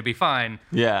 This is gonna be fine.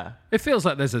 Yeah. It feels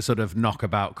like there's a sort of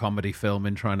knockabout comedy film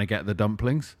in trying to get the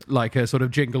dumplings, like a sort of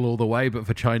Jingle All the Way, but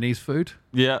for Chinese food.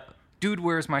 Yeah. Dude,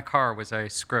 Where's My Car was a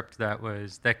script that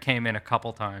came in a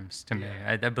couple times to me.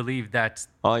 I believe that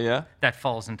Oh yeah.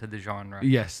 falls into the genre.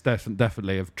 Yes,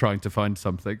 definitely of trying to find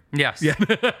something. Yes. Yeah.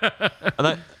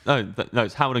 No,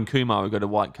 it's Howard and Kumar who go to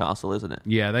White Castle, isn't it?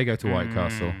 Yeah, they go to White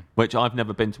Castle. Which I've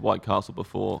never been to White Castle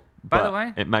before. By the but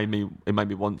way? it made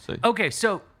me want to. Okay,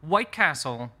 so White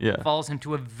Castle Yeah. falls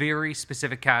into a very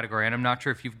specific category, and I'm not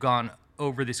sure if you've gone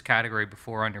over this category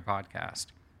before on your podcast.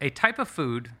 A type of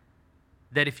food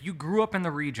that if you grew up in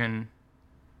the region,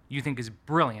 you think is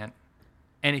brilliant,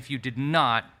 and if you did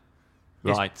not,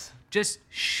 is Right. just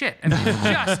shit. I mean, it's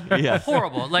just Yes.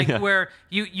 horrible. Like Yeah. where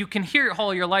you can hear it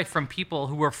all your life from people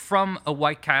who are from a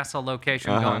White Castle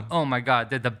location going, oh my God,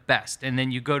 they're the best. And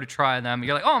then you go to try them. And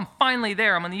you're like, oh, I'm finally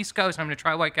there. I'm on the East Coast. I'm going to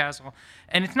try White Castle.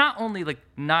 And it's not only like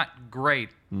not great,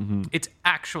 it's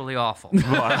actually awful.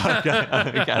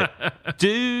 Okay.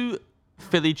 Do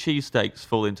Philly cheesesteaks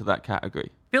fall into that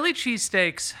category? Philly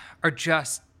cheesesteaks are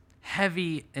just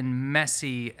heavy and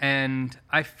messy, and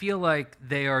I feel like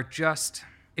they are just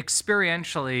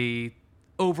experientially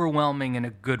overwhelming in a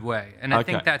good way. And I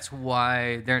think Okay. that's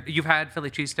why they're. You've had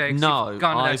Philly cheesesteaks? No, You've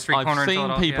gone to that street corner I've in seen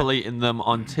Philadelphia? people eating them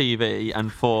on TV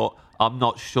and thought, I'm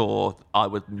not sure I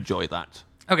would enjoy that.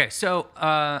 Okay, so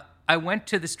I went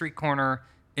to the street corner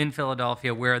in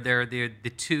Philadelphia where they're the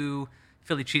two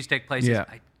Philly cheesesteak places. Yeah.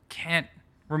 I can't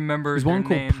remember. There's their one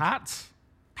called names. Pat's.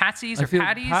 Patsy's I or feel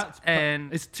Patties, Pat's,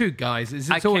 and it's two guys.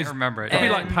 It's I can't always, remember it. It'd be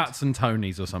like And- Pat's and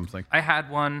Tony's or something. I had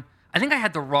one. I think I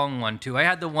had the wrong one too. I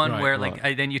had the one Right, where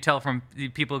right. then you tell from the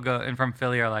people go and from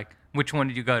Philly are like, which one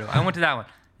did you go to? I went to that one.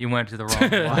 You went to the wrong one.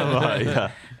 Right,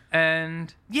 yeah.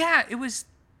 And yeah, it was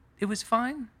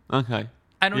fine. Okay.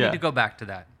 I don't Yeah. need to go back to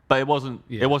that. But it wasn't.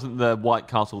 Yeah. It wasn't the White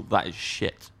Castle. That is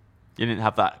shit. You didn't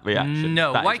have that reaction.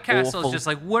 No, That White is Castle awful. is just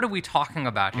like, what are we talking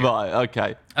about here? Right.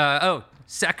 Okay.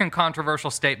 Second controversial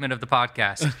statement of the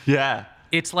podcast. Yeah.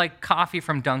 It's like coffee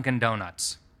from Dunkin'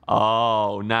 Donuts.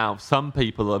 Oh, now some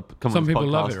people have come Some on this people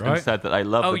love podcast it, and right? said that they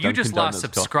love Oh, the you Dunkin' just lost Donuts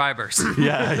coffee. subscribers.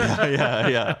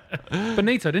 Yeah.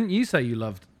 Benito, didn't you say you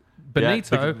loved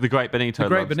Benito? Yeah, the great Benito. the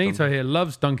great loves Benito them. here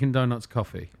loves Dunkin' Donuts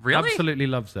coffee. Really? Absolutely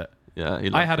loves it. Yeah, he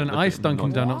I loves had it. an Look iced at him.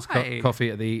 Dunkin' Donuts Why? coffee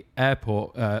at the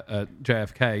airport at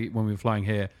JFK when we were flying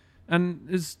here, and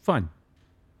it's fine.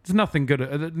 There's nothing good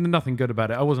about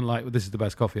it. I wasn't like, well, this is the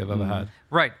best coffee I've ever had.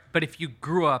 Right, but if you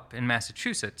grew up in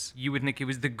Massachusetts, you would think it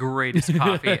was the greatest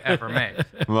coffee ever made.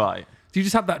 Right. Do you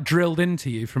just have that drilled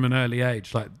into you from an early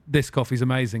age? Like, this coffee's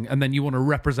amazing, and then you want to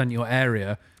represent your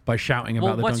area by shouting about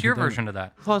Well, the what's Dunkin' your Donuts. version of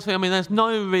that? Firstly, I mean, there's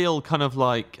no real kind of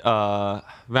like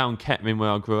round Kettering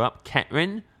where I grew up.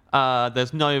 Kettering.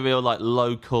 There's no real like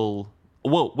local.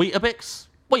 Well, Weetabix.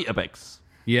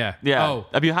 Yeah. Yeah. Oh,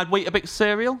 Have you had Weetabix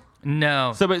cereal?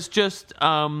 No. So it's just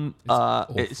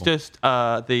it's just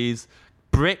these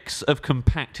bricks of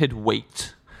compacted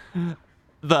wheat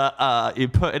that you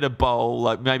put in a bowl.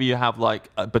 Like maybe you have like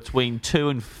between 2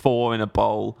 and 4 in a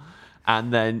bowl,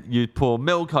 and then you pour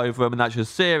milk over them, and that's your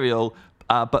cereal.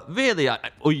 But really,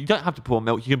 or you don't have to pour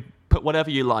milk. You can put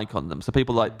whatever you like on them. So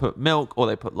people like put milk, or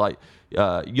they put like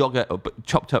yogurt or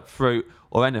chopped up fruit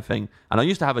or anything. And I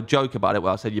used to have a joke about it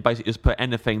where I said you basically just put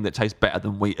anything that tastes better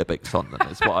than Weetabix on them.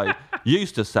 That's what I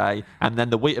used to say. And then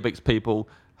the Weetabix people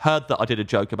heard that I did a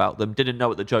joke about them, didn't know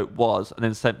what the joke was, and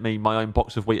then sent me my own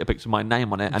box of Weetabix with my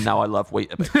name on it. And now I love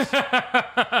Weetabix.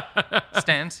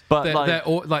 Stands.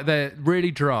 But they're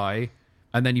really dry,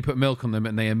 and then you put milk on them,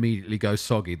 and they immediately go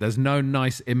soggy. There's no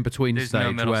nice in between There's no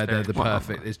stage middle where they're stage. the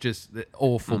perfect. It's just the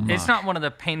awful. Mush. It's not one of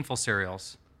the painful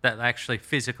cereals that actually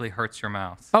physically hurts your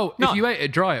mouth. Oh, No. if you ate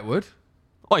it dry, it would.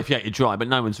 or if you ate it dry, but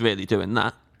no one's really doing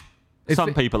that.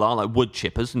 Some people are like wood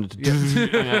chippers,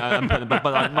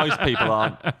 but like most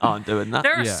people aren't doing that.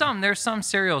 There's some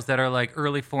cereals that are like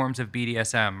early forms of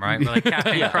BDSM, right? Where, like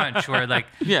Captain Crunch, where like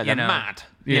they're mad.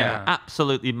 Yeah,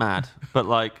 absolutely mad. But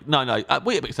like, no,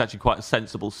 Weetabix is actually quite a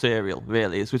sensible cereal.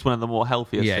 Really, it's one of the more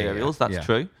healthier cereals. That's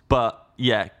true. But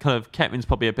yeah, kind of Kettman's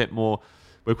probably a bit more.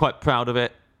 We're quite proud of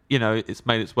it. It's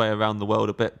made its way around the world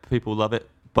a bit. People love it.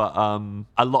 But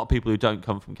a lot of people who don't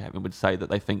come from Kettman would say that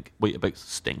they think Weetabix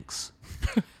stinks.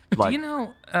 Do you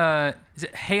know, is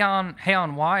it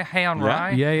Heian Y? Heian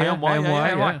Rye? Heian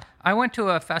Y. I went to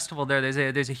a festival there.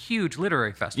 There's a huge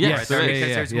literary festival right there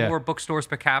because there's more bookstores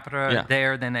per capita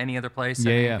there than any other place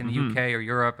in the UK or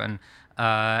Europe.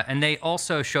 And they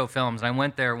also show films. And I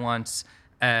went there once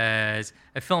as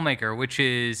a filmmaker, which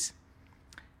is...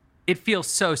 It feels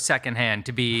so secondhand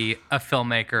to be a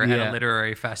filmmaker at a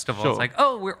literary festival. It's like,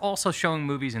 oh, we're also showing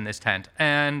movies in this tent.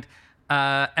 And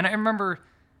I remember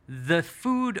the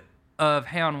food of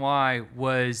Heian Y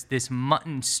was this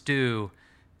mutton stew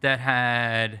that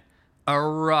had a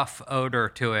rough odor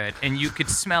to it, and you could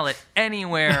smell it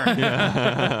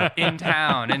anywhere in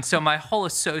town. And so my whole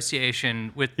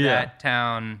association with that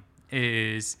town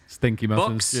is stinky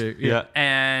mutton books stew.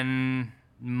 And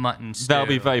mutton stew. They'll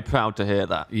be very proud to hear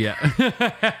that. Yeah.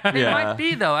 They might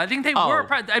be, though. I think they were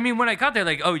proud. I mean, when I got there,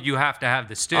 like, oh, you have to have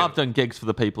the stew. I've done gigs for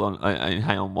the people in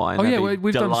Heian Y. Oh, yeah,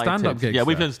 we've done stand-up gigs. Yeah,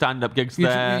 we've done stand-up gigs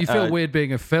there. You feel weird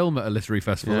being a film at a literary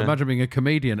festival. Imagine being a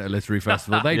comedian at a literary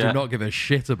festival. They do not give a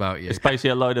shit about you. It's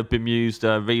basically a load of bemused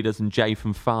readers and Jay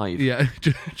from 5. Yeah,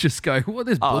 just go, what,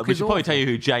 this book we is should probably tell you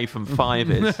who Jay from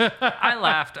 5 is. I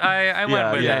laughed. I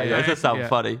went with it. Yeah, it does sound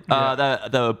funny.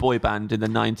 They're a boy band in the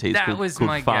 90s That called, was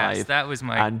called my 5. guess. That was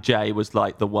my... And Jay was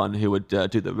like the one who would do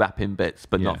the rapping bits,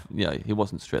 but not, he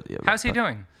wasn't strictly a rapper. How's he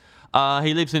doing?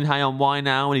 He lives in Heian Y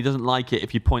now, and he doesn't like it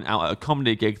if you point out at a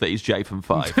comedy gig that he's Jay from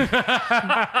 5.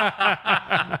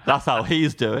 That's how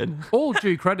he's doing. All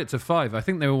due credit to 5. I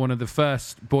think they were one of the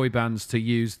first boy bands to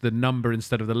use the number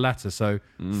instead of the letter. So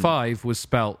 5 was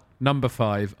spelt number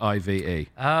 5, IVE.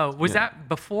 Oh, was that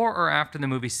before or after the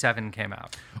movie 7 came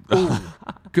out? Ooh,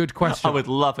 good question. I would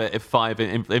love it if 5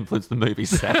 influenced the movie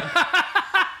 7.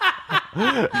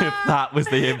 If that was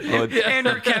the influence.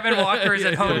 Andrew Kevin Walker is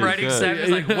at home writing 7. He's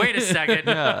like, wait a second.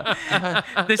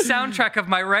 The soundtrack of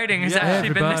my writing has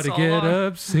actually been this all Everybody along. get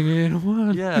up, singing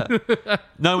one. Yeah.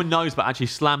 No one knows, but actually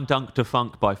Slam Dunk to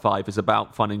Funk by 5 is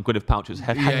about finding Gwyneth Paltrow's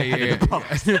head in the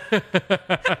box.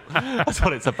 That's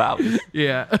what it's about.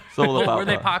 Yeah. It's all about Were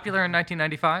they that. popular in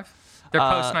 1995? They're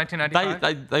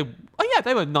post-1995? They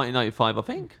were 1995, I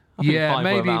think. I think Yeah, 5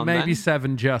 were around maybe then.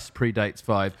 7 just predates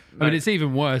 5. I mean, it's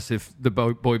even worse if the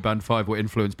boy band 5 were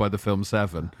influenced by the film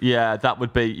 7. Yeah, that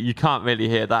would be... You can't really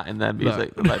hear that in their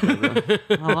music. No.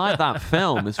 I like that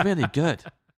film. It's really good.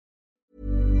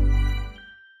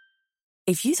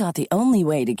 If you thought the only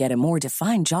way to get a more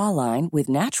defined jawline with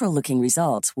natural-looking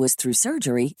results was through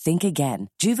surgery, think again.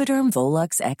 Juvederm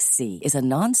Volux XC is a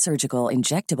non-surgical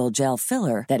injectable gel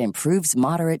filler that improves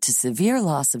moderate to severe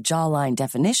loss of jawline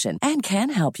definition and can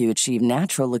help you achieve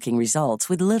natural-looking results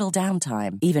with little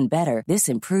downtime. Even better, this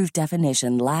improved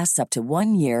definition lasts up to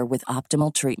 1 year with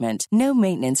optimal treatment. No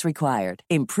maintenance required.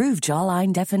 Improve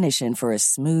jawline definition for a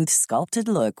smooth, sculpted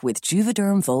look with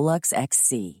Juvederm Volux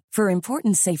XC. For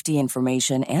important safety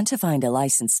information and to find a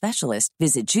licensed specialist,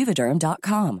 visit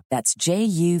Juvederm.com. That's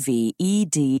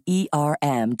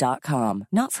JUVEDERM.com.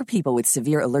 Not for people with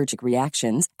severe allergic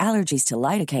reactions, allergies to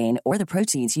lidocaine, or the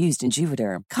proteins used in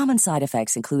Juvederm. Common side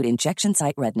effects include injection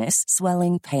site redness,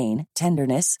 swelling, pain,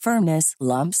 tenderness, firmness,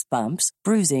 lumps, bumps,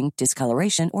 bruising,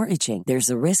 discoloration, or itching. There's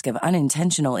a risk of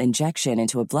unintentional injection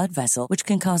into a blood vessel, which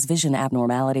can cause vision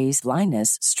abnormalities,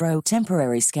 blindness, stroke,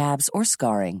 temporary scabs, or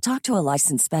scarring. Talk to a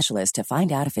licensed specialist to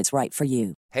find out if it's right for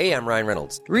you. Hey, I'm Ryan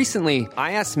Reynolds. Recently,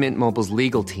 I asked Mint Mobile's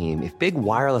legal team if big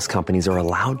wireless companies are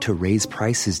allowed to raise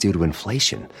prices due to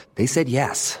inflation. They said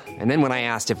yes. And then when I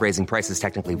asked if raising prices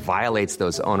technically violates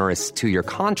those onerous 2-year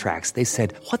contracts, they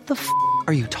said, "What the f***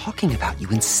 are you talking about, you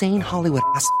insane Hollywood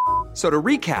ass?" So to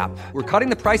recap, we're cutting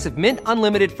the price of Mint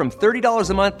Unlimited from $30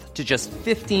 a month to just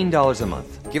 $15 a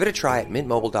month. Give it a try at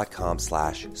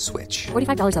mintmobile.com/switch.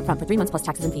 $45 up front for 3 months plus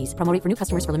taxes and fees. Promo rate for new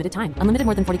customers for limited time. Unlimited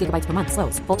more than 40 gigabytes per month.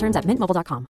 Slows full terms at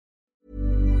mintmobile.com.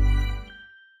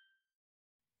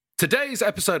 Today's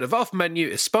episode of Off Menu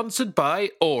is sponsored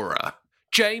by Aura.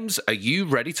 James, are you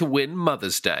ready to win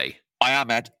Mother's Day? I am,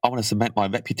 Ed. I want to cement my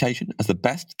reputation as the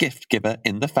best gift giver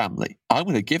in the family. I'm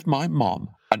going to give my mom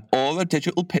an Aura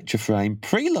digital picture frame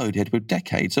preloaded with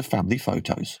decades of family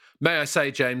photos. May I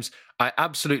say, James, I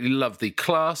absolutely love the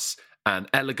class and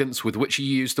elegance with which you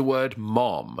use the word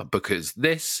mom, because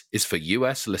this is for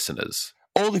US listeners.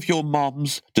 All of your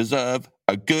moms deserve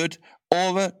a good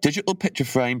Aura digital picture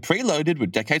frame preloaded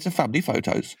with decades of family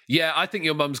photos. Yeah, I think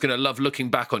your mum's going to love looking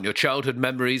back on your childhood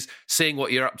memories, seeing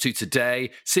what you're up to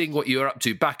today, seeing what you were up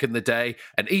to back in the day,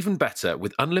 and even better,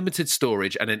 with unlimited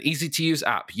storage and an easy-to-use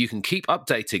app, you can keep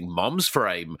updating Mom's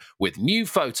Frame with new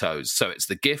photos, so it's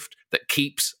the gift that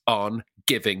keeps on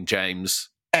giving, James.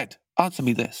 Ed, answer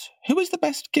me this. Who is the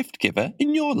best gift giver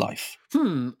in your life?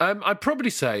 I'd probably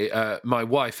say my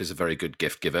wife is a very good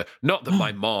gift giver. Not that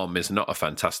my mom is not a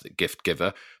fantastic gift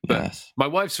giver, but Yes. my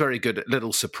wife's very good at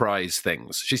little surprise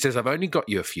things. She says, I've only got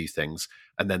you a few things,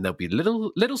 and then there'll be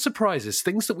little surprises,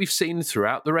 things that we've seen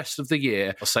throughout the rest of the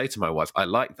year. I'll say to my wife, I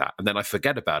like that, and then I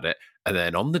forget about it, and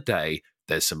then on the day,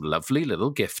 there's some lovely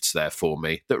little gifts there for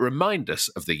me that remind us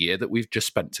of the year that we've just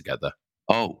spent together.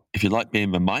 Oh, if you like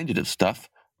being reminded of stuff,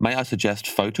 may I suggest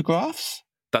photographs?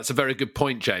 That's a very good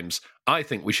point, James. I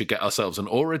think we should get ourselves an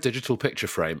Aura digital picture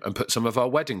frame and put some of our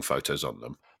wedding photos on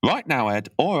them. Right now, Ed,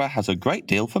 Aura has a great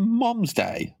deal for Mom's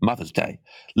Day, Mother's Day.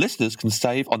 Listeners can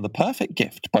save on the perfect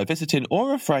gift by visiting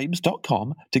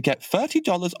auraframes.com to get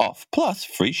 $30 off plus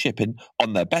free shipping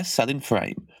on their best-selling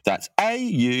frame. That's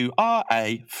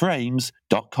AURA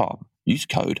frames.com. Use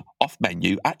code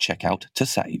OFFMENU at checkout to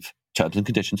save. Terms and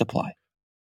conditions apply.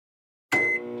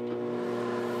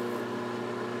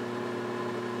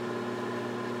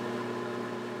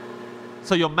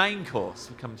 So your main course,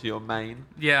 we come to your main.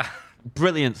 Yeah.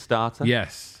 Brilliant starter.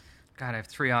 Yes. God, I have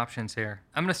 3 options here.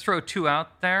 I'm going to throw 2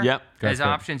 out there Yep. Go as for it.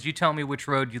 options. You tell me which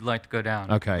road you'd like to go down.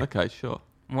 Okay. Okay, sure.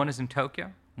 One is in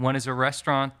Tokyo. One is a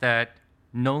restaurant that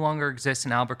no longer exists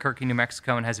in Albuquerque, New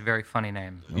Mexico, and has a very funny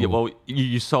name. Yeah, well,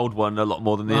 you sold one a lot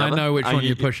more than the I other. know which And one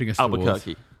you're pushing us towards.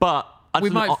 Albuquerque. But We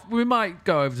might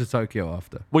go over to Tokyo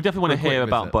after. we definitely want to For a quick hear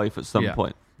about visit. both at some Yeah.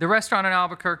 point. The restaurant in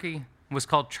Albuquerque was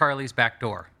called Charlie's Back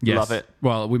Door. Yes. Love it.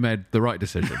 Well, we made the right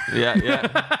decision. Yeah,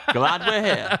 yeah. Glad we're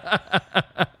here.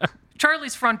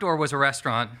 Charlie's Front Door was a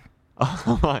restaurant,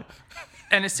 Right.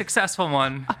 and a successful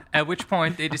one, at which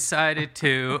point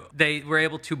they were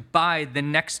able to buy the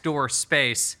next door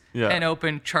space Yeah. and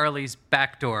open Charlie's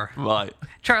Back Door. Right.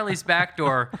 Charlie's Back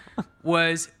Door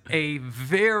was a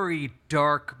very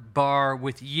dark bar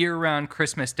with year-round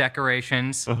Christmas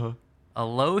decorations, a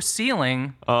low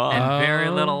ceiling, and very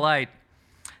little light.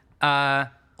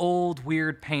 Old,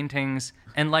 weird paintings,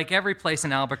 and like every place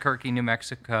in Albuquerque, New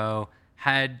Mexico,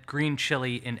 had green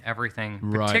chili in everything,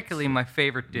 Right. particularly my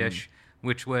favorite dish,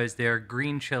 which was their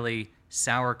green chili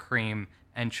sour cream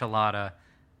enchilada,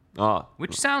 Oh.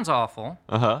 which sounds awful,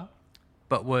 Uh-huh.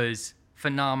 but was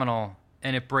phenomenal,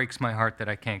 and it breaks my heart that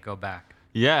I can't go back.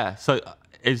 Yeah. So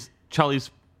is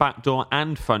Charlie's back door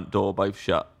and front door both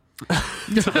shut?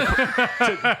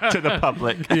 to the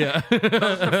public. Yeah. Both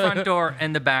the front door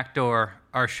and the back door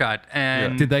are shut,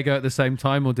 and Did they go at the same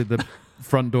time, or did the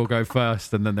front door go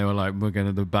first, and then they were like, "We're going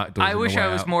to the back door"? I wish I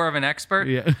was more of an expert.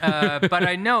 Yeah. But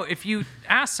I know if you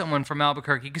ask someone from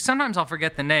Albuquerque, because sometimes I'll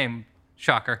forget the name,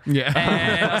 shocker. Yeah.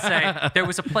 And I'll say, there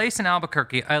was a place in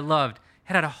Albuquerque I loved.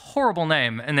 It had a horrible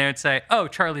name. And they would say, oh,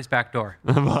 Charlie's Back Door.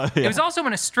 It was also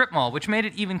in a strip mall, which made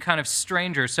it even kind of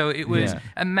stranger. So it was, Yeah.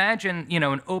 imagine,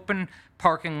 an open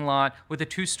parking lot with a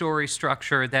 2-story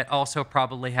structure that also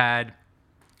probably had,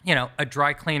 a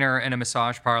dry cleaner and a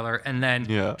massage parlor, and then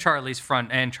Yeah. Charlie's front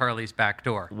and Charlie's back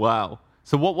door. Wow.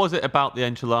 So what was it about the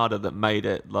enchilada that made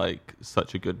it like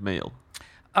such a good meal?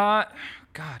 God,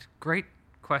 great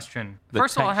question. The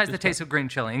First of all, it has taste the is taste of green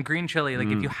chili. And green chili, like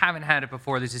if you haven't had it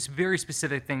before, there's this very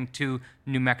specific thing to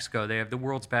New Mexico. They have the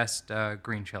world's best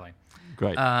green chili.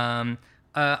 Great. On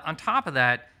top of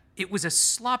that, it was a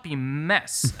sloppy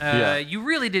mess. Yeah. You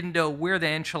really didn't know where the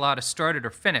enchilada started or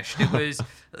finished.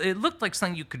 It looked like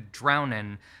something you could drown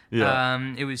in.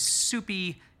 Yeah. It was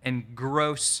soupy and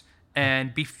gross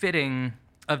and befitting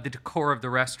of the decor of the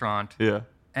restaurant, yeah.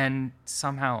 and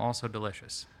somehow also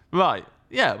delicious. Right.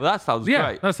 Yeah. Well, that sounds Yeah,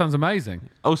 great. that sounds amazing.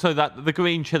 Also, that the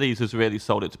green chilies has really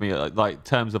sold it to me. Like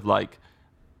terms of like,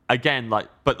 again, like,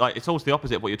 but like it's also the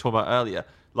opposite of what you were talking about earlier.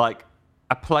 Like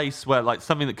a place where like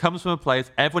something that comes from a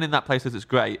place, everyone in that place says it's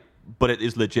great, but it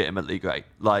is legitimately great.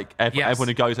 Like Yes. everyone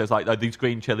who goes there's like, oh, these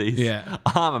green chilies Yeah.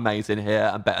 are amazing here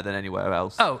and better than anywhere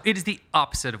else. Oh, it is the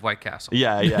opposite of White Castle.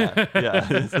 Yeah.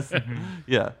 This is,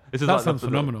 yeah. This is That like sounds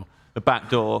phenomenal. The back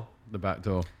door. The back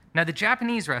door. Now, the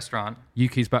Japanese restaurant.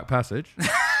 Yuki's Back Passage.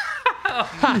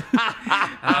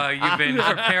 Oh, you've been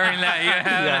preparing that. You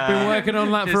have. Been working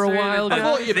on that for a while. I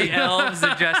thought you'd The be- elves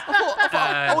are just.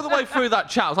 All the way through that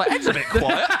chat, I was like, Ed's a bit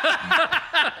quiet.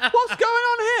 What's going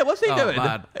on here? What's he doing?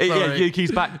 man. Yeah, Sorry.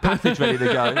 Yuki's back passage ready to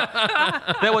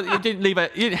go. You didn't leave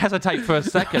it. You didn't hesitate for a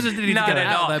second. I just needed No, to get no, it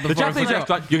out no. there The before I Japanese forgot.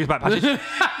 restaurant, Yuki's back passage.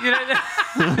 You know,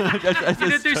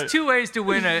 There's two ways to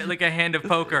win a hand of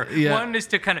poker. Yeah. One is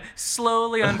to kind of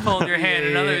slowly unfold your hand,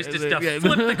 and another is just to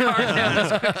flip the cards down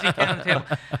as quick as you can on the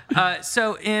table.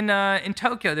 So in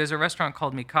Tokyo, there's a restaurant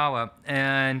called Mikawa,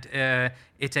 and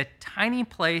it's a tiny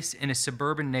place in a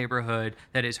suburban neighborhood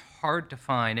that is hard to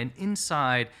find. And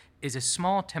inside is a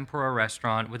small tempura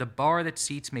restaurant with a bar that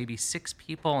seats maybe 6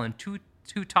 people and two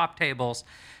top tables.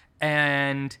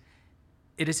 And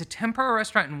it is a tempura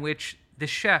restaurant in which the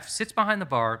chef sits behind the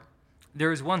bar.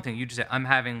 There is one thing. You just say, I'm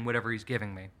having whatever he's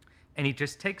giving me. And he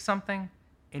just takes something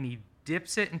and he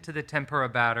dips it into the tempura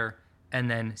batter and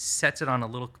then sets it on a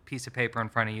little piece of paper in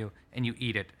front of you, and you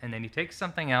eat it. And then he takes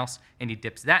something else, and he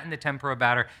dips that in the tempura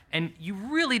batter, and you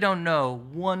really don't know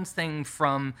one thing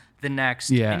from the next.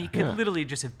 Yeah. And he could literally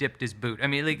just have dipped his boot. I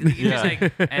mean, just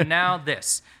like, and now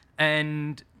this.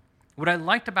 And what I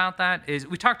liked about that is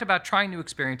we talked about trying new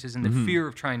experiences and the fear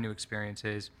of trying new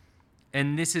experiences,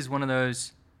 and this is one of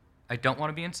those. I don't want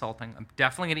to be insulting. I'm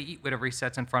definitely going to eat whatever he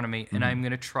sets in front of me, and I'm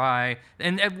going to try.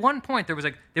 And at one point, there was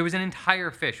an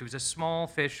entire fish. It was a small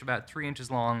fish, about 3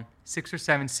 inches long, 6 or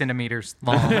 7 centimeters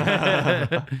long,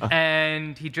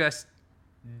 and he just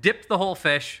dipped the whole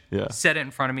fish, set it in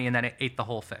front of me, and then I ate the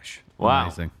whole fish. Wow.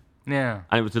 Amazing. Yeah.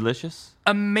 And it was delicious?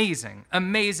 Amazing. I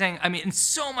mean, and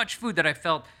so much food that I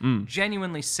felt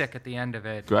genuinely sick at the end of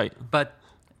it. Great. But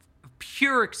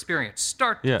pure experience,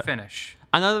 start to finish.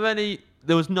 And are there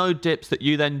there was no dips that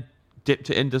you then dipped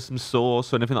it into some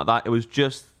sauce or anything like that? It was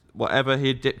just whatever he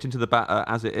had dipped into the batter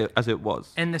as it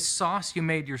was. And the sauce you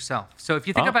made yourself. So if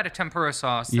you think about a tempura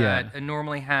sauce that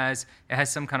normally has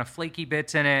some kind of flaky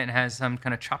bits in it and has some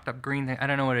kind of chopped up green thing. I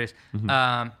don't know what it is.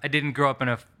 I didn't grow up in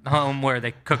a home where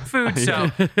they cook food,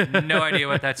 so no idea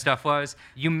what that stuff was.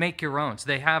 You make your own. So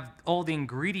they have all the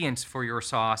ingredients for your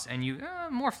sauce, and you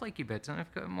more flaky bits and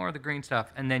more of the green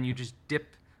stuff, and then you just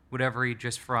dip whatever he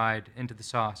just fried into the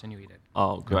sauce, and you eat it.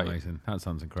 Oh, great. Amazing. That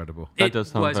sounds incredible. That does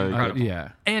sound very incredible. good. Yeah.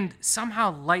 And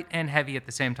somehow light and heavy at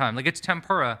the same time. Like, it's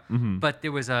tempura, but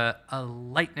there was a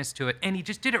lightness to it. And he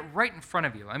just did it right in front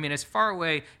of you. I mean, as far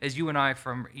away as you and I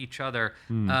from each other,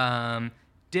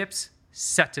 dips,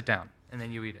 sets it down, and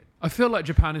then you eat it. I feel like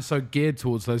Japan is so geared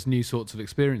towards those new sorts of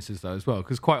experiences, though, as well,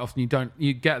 because quite often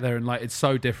you get there and it's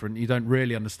so different, you don't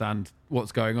really understand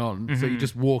what's going on, so you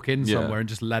just walk in somewhere and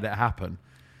just let it happen.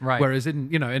 Right. Whereas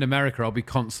in America, I'll be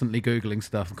constantly Googling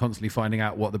stuff and constantly finding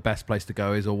out what the best place to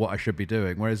go is or what I should be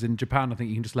doing. Whereas in Japan, I think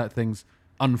you can just let things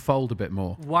unfold a bit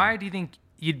more. Why do you think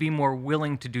you'd be more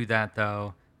willing to do that,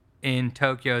 though, in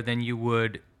Tokyo than you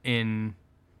would in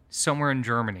somewhere in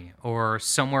Germany or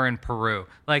somewhere in Peru?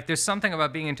 Like, there's something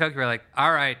about being in Tokyo where you're like,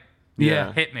 all right,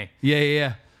 hit me.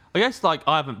 Yeah. I guess, I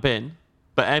haven't been,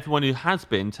 but everyone who has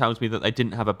been tells me that they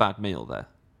didn't have a bad meal there.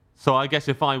 So I guess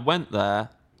if I went there,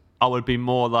 I would be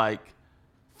more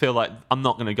feel like I'm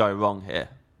not going to go wrong here.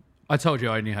 I told you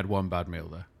I only had one bad meal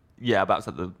there. Yeah, that's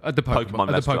at the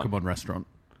Pokemon restaurant. The Pokemon restaurant.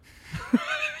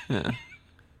 Yeah.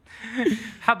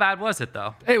 How bad was it,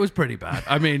 though? It was pretty bad.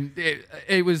 I mean,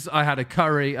 it was. I had a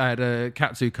curry. I had a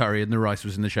katsu curry, and the rice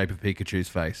was in the shape of Pikachu's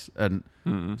face. And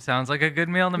sounds like a good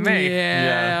meal to me.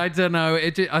 Yeah. I don't know.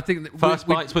 I think first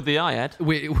bites with the eye, Ed.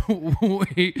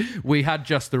 We had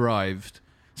just arrived.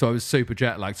 So I was super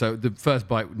jet lagged. So the first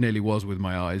bite nearly was with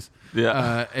my eyes.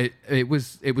 Yeah. It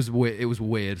was weird. It was a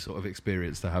weird sort of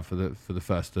experience to have for the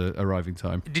first arriving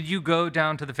time. Did you go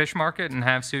down to the fish market and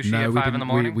have sushi at 5 in the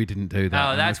we morning? We didn't do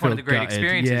that. Oh, that's one of the great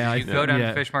experiences. Yeah, you go down to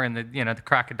the fish market in the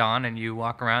crack of dawn, and you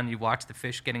walk around, and you watch the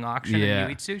fish getting auctioned, and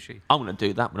you eat sushi. I'm going to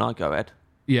do that when I go, Ed.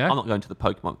 Yeah. I'm not going to the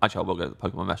Pokemon. Actually, I will go to the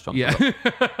Pokemon restaurant. Yeah.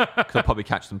 Because I'll probably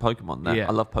catch some Pokemon there. Yeah.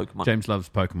 I love Pokemon. James loves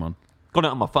Pokemon. Got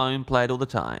it on my phone, play it all the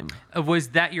time.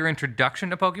 Was that your introduction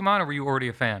to Pokemon, or were you already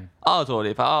a fan? I was already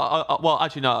a fan. Well,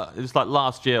 actually, no. It was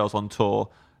last year I was on tour,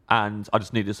 and I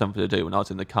just needed something to do when I was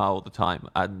in the car all the time.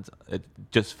 And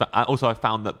also I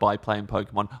found that by playing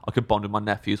Pokemon, I could bond with my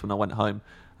nephews when I went home.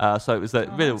 So it was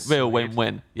a real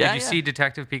win-win. Yeah. Did you see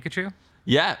Detective Pikachu?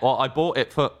 Yeah. Well, I bought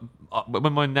it for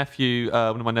when one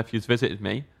of my nephews visited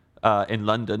me. In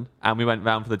London, and we went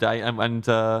round for the day, and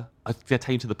I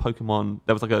came to the Pokemon.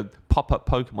 There was a pop-up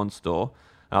Pokemon store,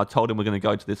 and I told him we're going to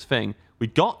go to this thing. We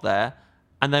got there,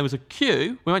 and there was a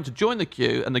queue. We went to join the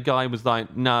queue, and the guy was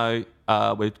like, "No,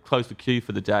 we've closed the queue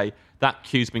for the day. That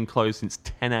queue's been closed since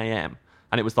 10 a.m."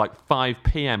 And it was 5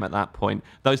 p.m. at that point.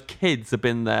 Those kids have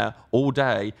been there all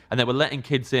day, and they were letting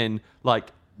kids in,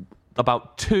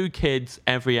 about 2 kids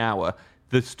every hour.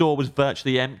 The store was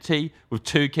virtually empty with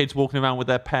 2 kids walking around with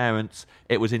their parents.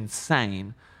 It was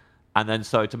insane. And then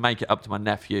so to make it up to my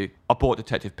nephew, I bought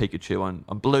Detective Pikachu on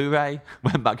Blu-ray,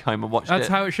 went back home and watched it. That's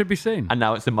how it should be seen. And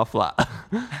now it's in my flat.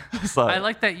 So I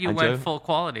like that you went full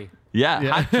quality.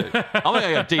 Yeah, had to. I'm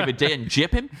going to get a DVD and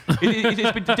jip him.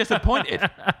 He's been disappointed.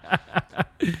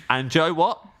 And Joe,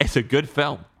 what? It's a good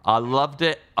film. I loved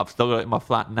it. I've still got it in my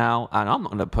flat now, and I'm not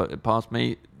going to put it past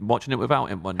me watching it without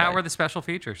him one day. How were the special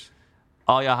features?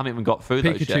 Oh, yeah, I haven't even got through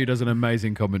those Pikachu yet. does an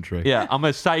amazing commentary. Yeah, I'm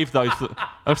going to save those.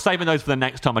 I'm saving those for the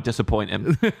next time I disappoint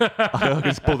him. I'll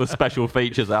just pull the special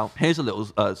features out. Here's a little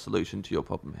solution to your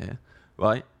problem here,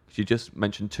 right? You just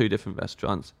mentioned 2 different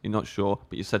restaurants. You're not sure,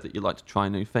 but you said that you like to try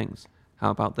new things. How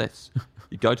about this?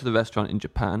 You go to the restaurant in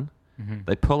Japan.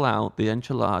 They pull out the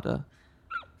enchilada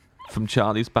from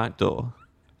Charlie's back door.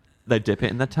 They dip it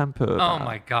in the tempura. Oh,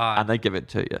 my God. And they give it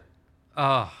to you.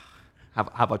 Oh.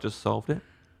 Have I just solved it?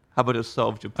 Have I just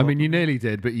solved your I problem? mean, you nearly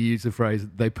did, but you used the phrase,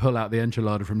 they pull out the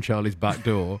enchilada from Charlie's back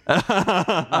door.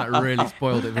 That really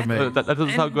spoiled it for me. That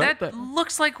doesn't sound great. That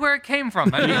looks like where it came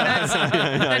from. I mean,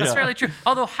 that's fairly true.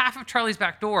 Although half of Charlie's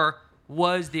back door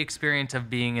was the experience of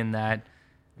being in that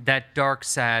dark,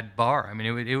 sad bar. I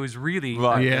mean, it was really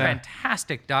Right. a Yeah.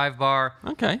 fantastic dive bar.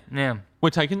 Okay. Yeah. We're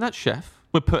taking that chef.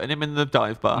 We're putting him in the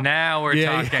dive bar. Now we're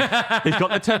Yeah, talking. He's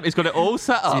got the he's got it all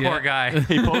set up. Poor guy.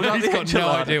 He pulls out He's the got no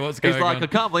enchilada. idea what's He's going like, on. I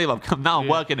can't believe I'm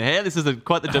working here. This is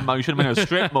quite the demotion. I'm in a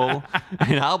strip mall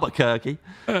in Albuquerque.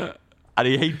 And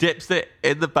he dips it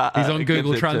in the batter. He's on and gives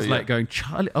Google it to Translate you. going,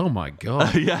 Charlie, oh my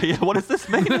God. Yeah. What does this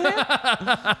mean here?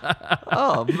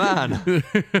 Oh, man.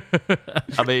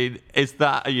 I mean,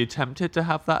 are you tempted to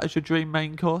have that as your dream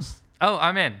main course? Oh,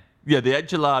 I'm in. Yeah, the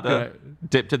enchilada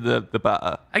dipped in the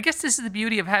batter. I guess this is the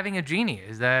beauty of having a genie,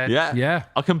 is that... Yeah. Yeah.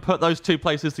 I can put those 2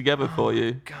 places together for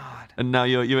you. God. And now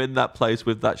you're in that place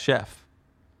with that chef.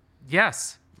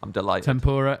 Yes. I'm delighted.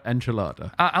 Tempura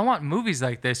enchilada. I want movies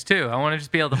like this, too. I want to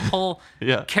just be able to pull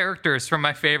Yeah. characters from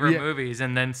my favorite Yeah. movies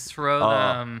and then throw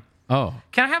them... Oh.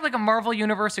 Can I have like a Marvel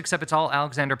universe except it's all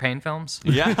Alexander Payne films?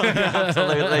 Yeah,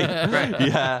 absolutely.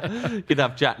 Yeah. You'd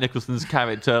have Jack Nicholson's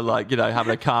character,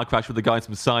 having a car crash with the guys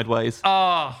from Sideways.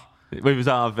 Oh, With his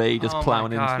RV, just oh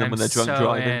plowing my God, into them I'm when they're drunk so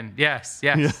driving. in. Yes.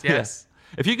 Yeah.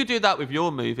 If you could do that with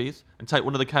your movies and take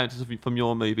one of the characters from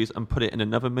your movies and put it in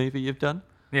another movie you've done,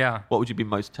 Yeah. what would you be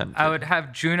most tempted? I would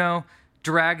have Juno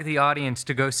drag the audience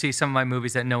to go see some of my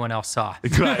movies that no one else saw.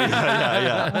 Great.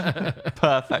 Yeah.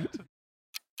 Perfect.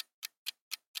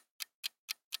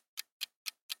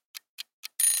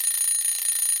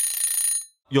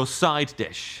 Your side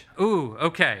dish. Ooh,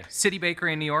 okay. City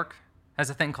Bakery in New York has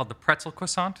a thing called the pretzel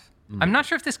croissant. I'm not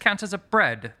sure if this counts as a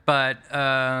bread, but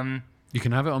You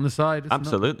can have it on the side. It's not-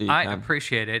 Absolutely. you I can.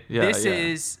 appreciate it. Yeah, This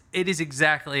yeah. is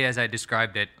exactly as I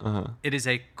described it. Uh-huh. It is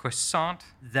a croissant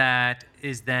that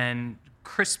is then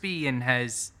crispy and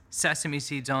has sesame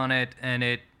seeds on it, and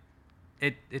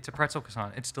it's a pretzel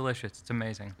croissant. It's delicious. It's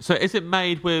amazing. So is it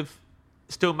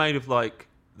still made of like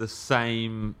the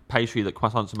same pastry that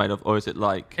croissants are made of, or is it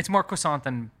like It's more croissant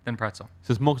than pretzel.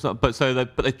 so it's more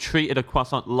but they treated a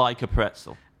croissant like a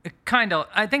pretzel? Kind of.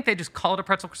 I think they just call it a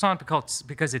pretzel croissant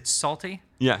because it's salty.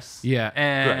 Yes. Yeah.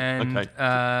 And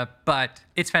okay. but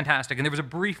it's fantastic. And there was a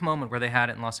brief moment where they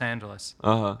had it in Los Angeles,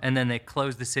 Uh-huh. and then they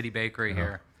closed the City Bakery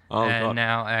here. Oh, and God.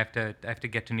 now I have to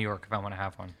get to New York if I want to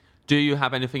have one. Do you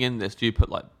have anything in this? Do you put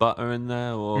like butter in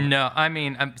there or No, I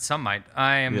mean some might.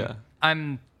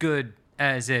 I'm good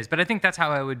as is, but I think that's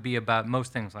how I would be about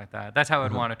most things like that. That's how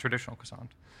I'd want a traditional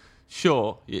croissant.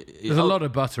 Sure. There's a lot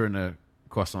of butter in a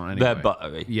croissant anyway. They're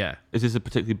buttery. Yeah. Is this a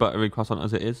particularly buttery croissant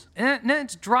as it is? No,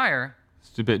 it's drier.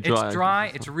 It's a bit dry. It's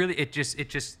dry. It's really it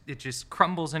just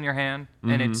crumbles in your hand,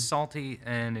 and it's salty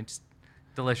and it's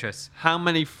delicious. How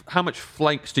much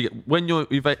flakes do you get when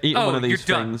you've eaten Oh, one of these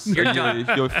you're done. things? You're done.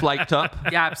 You're flaked up.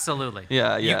 Yeah, absolutely.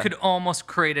 Yeah. You could almost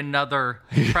create another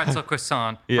pretzel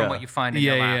croissant Yeah. from what you find in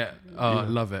your Yeah, lap. yeah. Oh, I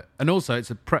love it. And also, it's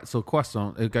a pretzel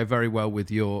croissant. It'll go very well with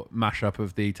your mashup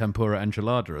of the tempura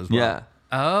enchilada as well. Yeah.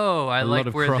 Oh, I lot like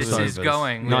of where this is crossovers.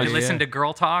 going. Nice. We listen Yeah. to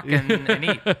girl talk and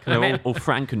eat. I'm in. Or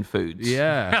Frankenfoods.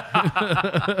 Yeah.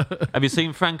 Have you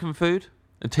seen Frankenfood?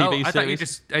 A TV Oh,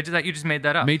 series? I thought you just made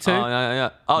that up. Me too. Oh, yeah.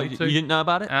 Oh, Me you too. didn't know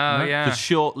about it? Oh, yeah. The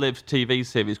short-lived TV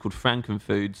series called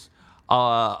Frankenfoods.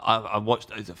 I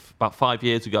watched it about 5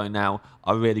 years ago now.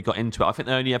 I really got into it. I think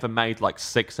they only ever made like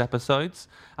 6 episodes.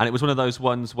 And it was one of those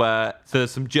ones where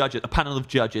there's some judges, a panel of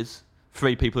judges,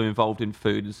 3 people involved in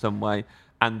food in some way,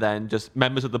 and then just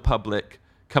members of the public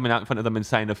coming out in front of them and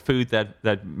saying a food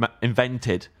they'd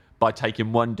invented by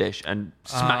taking one dish and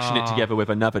smashing it together with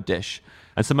another dish.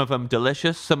 And some of them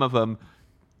delicious, some of them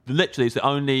literally it's the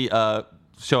only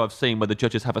show I've seen where the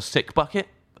judges have a sick bucket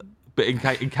but in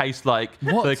case like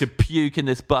What? they could puke in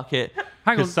this bucket.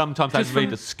 Hang on, Because sometimes that's just really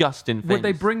from- disgusting things. Would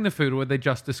they bring the food or would they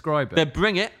just describe it? They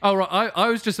bring it. Oh, right.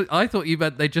 I thought you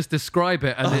meant they just describe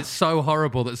it and it's so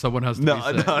horrible that someone has to No, be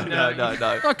sick.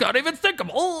 no. I can't even think of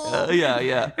all.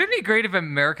 Yeah. It'd be great if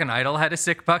American Idol had a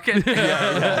sick bucket.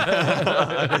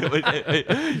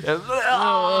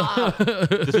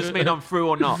 Does this mean I'm through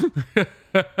or not? This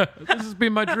has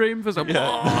been my dream for some.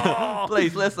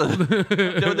 Please listen.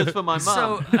 Doing this for my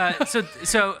mum.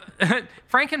 So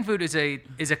Frankenfood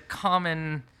is a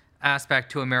common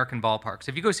aspect to American ballparks.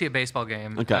 If you go see a baseball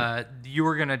game, Okay. you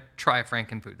are gonna try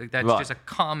Frankenfood. Like that's Right. just a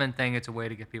common thing. It's a way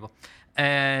to get people.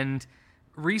 And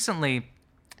recently,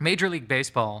 Major League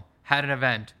Baseball had an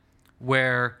event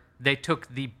where they took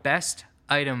the best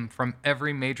item from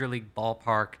every Major League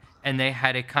ballpark and they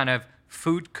had a kind of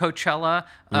food Coachella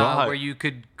Right. where you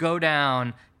could go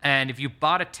down and if you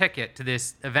bought a ticket to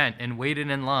this event and waited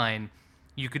in line,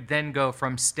 you could then go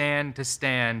from stand to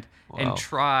stand and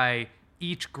try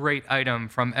each great item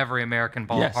from every American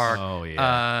Yes. ballpark. Oh,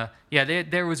 yeah.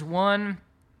 There was one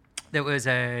that was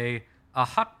a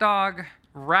hot dog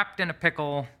wrapped in a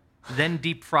pickle, then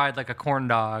deep fried like a corn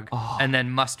dog, and then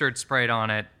mustard sprayed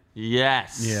on it.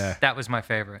 Yes. Yeah. That was my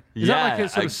favorite. Is that like a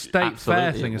sort of state fair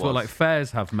absolutely thing it as well? was. Like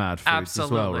fairs have mad foods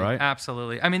Absolutely, as well, right?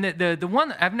 absolutely. I mean, the one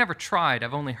that I've never tried,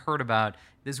 I've only heard about.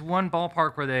 There's one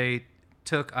ballpark where they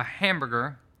took a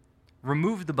hamburger,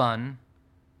 removed the bun,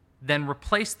 then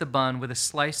replaced the bun with a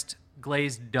sliced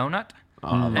glazed donut,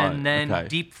 and then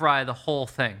deep fry the whole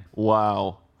thing.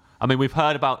 Wow. I mean, we've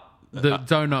heard about The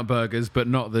donut burgers, but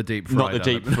not the deep fried. not the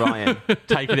deep frying,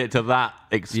 taking it to that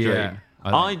extreme. Yeah,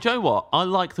 Do you know what? I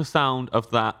like the sound of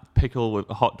that pickle with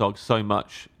a hot dog so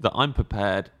much that I'm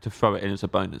prepared to throw it in as a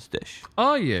bonus dish.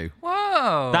 Are you?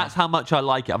 Whoa! That's how much I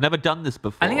like it. I've never done this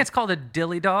before. I think it's called a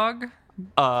dilly dog.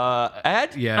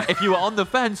 Ed. Yeah. If you were on the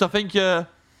fence, I think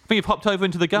you've hopped over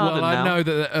into the garden Well, I now. know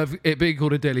that it being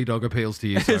called a dilly dog appeals to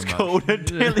you so It's much. called a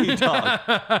dilly dog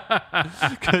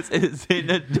because it's in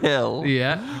a dill.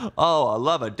 Yeah. Oh, I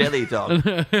love a dilly dog.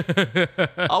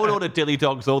 I would order dilly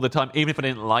dogs all the time, even if I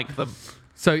didn't like them.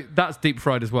 So that's deep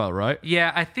fried as well, right?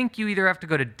 Yeah, I think you either have to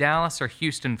go to Dallas or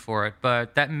Houston for it,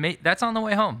 but that's on the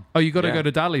way home. Oh, you got to Yeah. go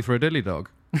to Dali for a dilly dog.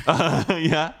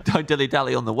 Yeah, don't dilly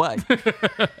dally on the way.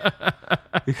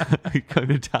 Go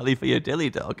to Dally for your dilly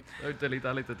dog. Oh, dilly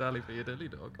dally to Dali for your dilly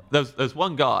dog. There's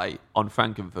one guy on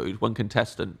Frankenfood, one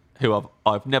contestant who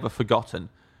I've never forgotten,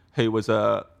 who was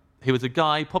a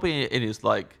guy probably in his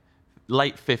like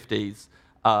late 50s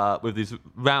with these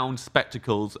round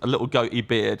spectacles, a little goatee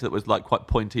beard that was like quite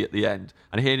pointy at the end,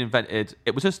 and he had invented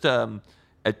it was just a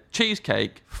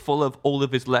cheesecake full of all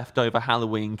of his leftover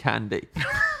Halloween candy.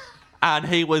 And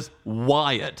he was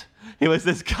wired. He was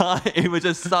this guy, he was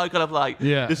just so kind of like,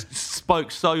 just spoke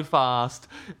so fast,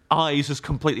 eyes just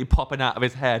completely popping out of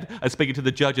his head, and speaking to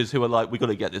the judges who were like, we got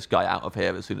to get this guy out of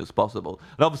here as soon as possible.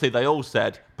 And obviously they all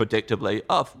said, predictably,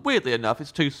 oh, weirdly enough,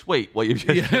 it's too sweet what you've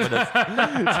just given us.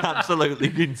 It's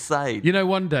absolutely insane. You know,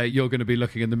 one day you're going to be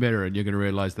looking in the mirror and you're going to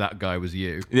realise that guy was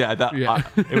you. Yeah, Yeah.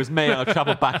 it was me. I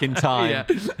travelled back in time,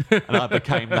 and I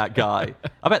became that guy.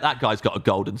 I bet that guy's got a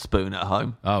golden spoon at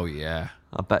home. Oh, yeah.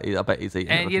 I bet he's eating.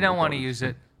 And you everything don't with want to golden use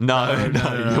it. No, you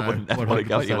no. wouldn't ever want to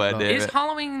go 100% anywhere not. near Is it.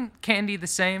 Halloween candy the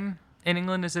same in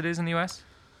England as it is in the US?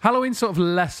 Halloween's sort of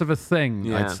less of a thing,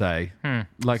 Yeah. I'd say.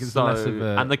 Like it's So, less of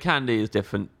a... and the candy is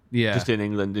different, Yeah. just in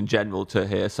England in general to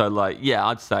here. So, like, yeah,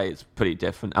 I'd say it's pretty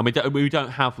different. And we don't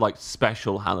have like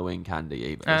special Halloween candy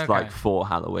either. It's Okay. like for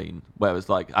Halloween, whereas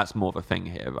like that's more of a thing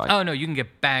here, right? Oh no, you can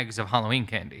get bags of Halloween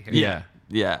candy here. yeah.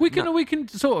 yeah. We can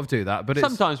sort of do that, but it's...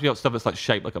 Sometimes we got stuff that's like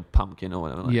shaped like a pumpkin or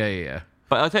whatever. Like. Yeah.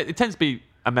 But I think it tends to be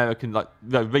American, like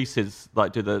Reese's,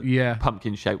 like do the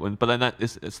pumpkin shaped one. But then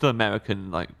it's still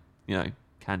American, like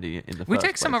candy in the. We first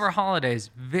take some of place. our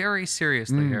holidays very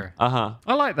seriously here. I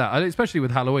like that, especially with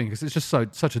Halloween, because it's just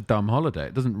such a dumb holiday.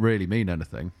 It doesn't really mean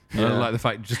anything. I don't like the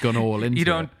fact you've just gone all into You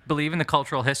don't it. believe in the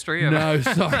cultural history of No,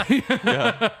 sorry.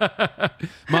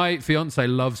 My fiance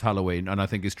loves Halloween, and I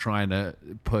think is trying to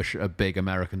push a big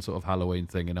American sort of Halloween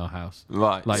thing in our house.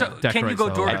 Right. Like, So can you decorates go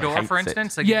the door whole to door, house. for hates it.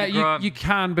 instance? Like Yeah, if you, grow up- you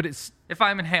can, but it's if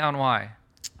I'm in Hay-on-Wye.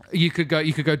 you could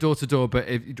go door to door, but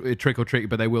if trick or treat,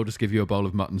 but they will just give you a bowl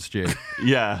of mutton stew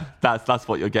Yeah, that's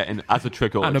what you're getting as a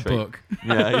trick or and a treat. book.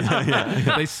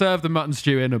 Yeah. They serve the mutton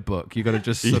stew in a book. You got to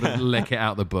just sort of lick it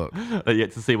out the book. You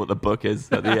get to see what the book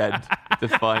is at the end to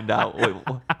find out.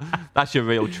 That's your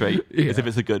real treat, is if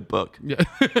it's a good book. Yeah.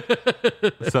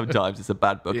 Sometimes it's a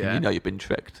bad book, Yeah. and you know you've been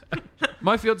tricked.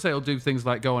 My fiance will do things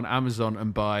like go on Amazon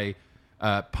and buy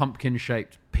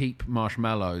pumpkin-shaped Peep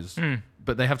marshmallows,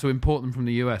 but they have to import them from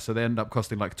the US, so they end up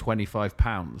costing like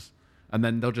 £25. And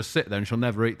then they'll just sit there and she'll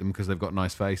never eat them because they've got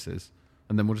nice faces.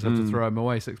 And then we'll just have to throw them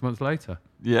away 6 months later.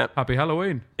 Yep. Happy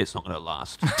Halloween. It's not going to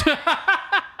last.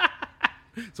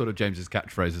 Sort of James's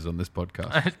catchphrases on this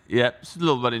podcast. Yep. It's a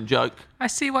little running joke. I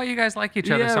see why you guys like each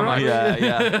other so right. much.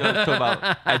 Yeah. Talk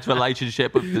about Ed's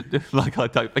relationship. Like, I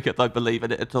don't believe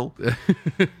in it at all.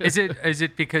 Is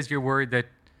it because you're worried that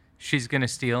she's going to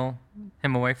steal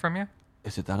him away from you?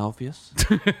 Is it that obvious?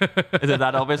 Is it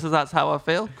that obvious as that's how I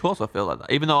feel? Of course I feel like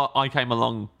that. Even though I came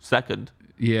along second,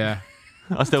 Yeah.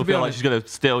 I still feel like honest- she's going to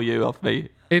steal you off me.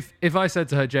 If I said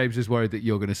to her, James is worried that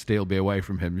you're going to steal me away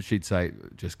from him, she'd say,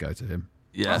 just go to him.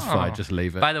 Yeah. That's fine, just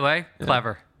leave it. By the way,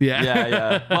 clever. Yeah.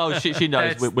 Yeah. Well, she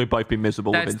knows That's- we've both been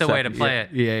miserable. That's within the way to seconds. play it.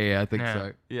 Yeah, I think Yeah.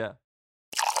 so. Yeah.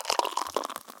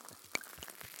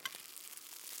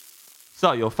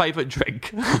 So, your favourite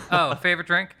drink? Oh, favorite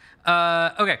drink?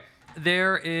 Okay.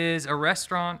 There is a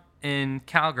restaurant in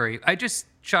Calgary. I just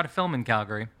shot a film in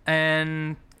Calgary,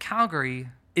 and Calgary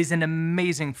is an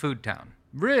amazing food town.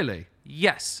 Really?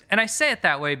 Yes, and I say it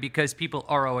that way because people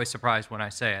are always surprised when I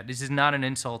say it. This is not an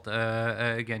insult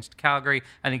against Calgary.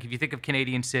 I think if you think of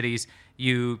Canadian cities,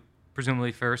 you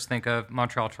presumably first think of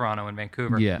Montreal, Toronto, and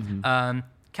Vancouver. Yeah.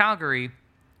 Calgary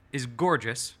is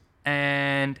gorgeous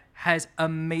and has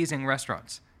amazing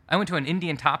restaurants. I went to an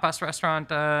Indian tapas restaurant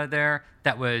there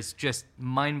that was just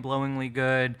mind-blowingly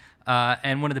good,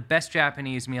 and one of the best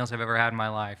Japanese meals I've ever had in my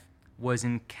life was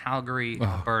in Calgary,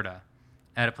 Alberta,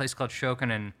 at a place called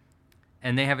Shokunin,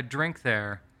 and they have a drink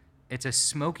there. It's a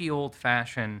smoky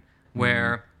old-fashioned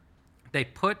where they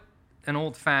put an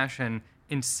old-fashioned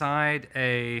inside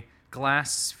a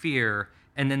glass sphere,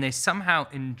 and then they somehow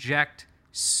inject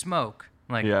smoke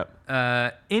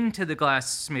into the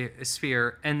glass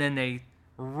sphere, and then they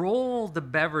roll the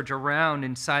beverage around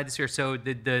inside the sphere so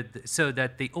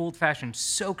that the old fashioned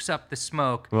soaks up the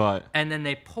smoke, Right. and then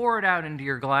they pour it out into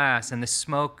your glass, and the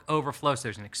smoke overflows.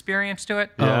 There's an experience to it.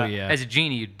 Oh, yeah. As a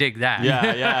genie, you'd dig that.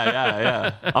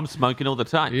 Yeah. I'm smoking all the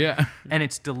time. Yeah. And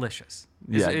it's delicious.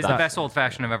 Yeah, It's the that's- best old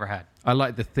fashioned I've ever had. I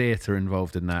like the theatre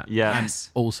involved in that. Yeah. And Yes.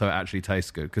 also it actually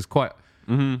tastes good because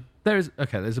there's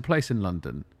a place in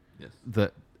London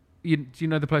that do you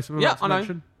know the place I'm about to I know.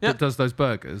 mention? Yeah. That does those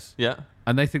burgers. Yeah.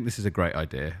 And they think this is a great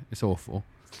idea. It's awful.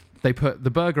 They put the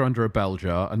burger under a bell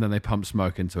jar and then they pump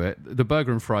smoke into it. The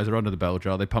burger and fries are under the bell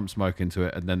jar. They pump smoke into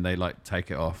it and then they take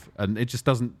it off. And it just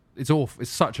doesn't. It's awful. It's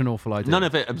such an awful idea. None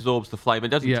of it absorbs the flavour. It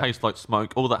doesn't taste like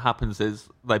smoke. All that happens is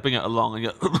they bring it along and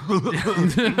you're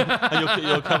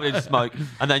covered in smoke.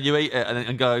 And then you eat it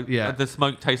and go, the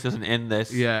smoke taste isn't in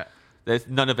this. Yeah. There's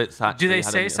none of it's actually. Do they had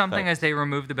say any something effect. as they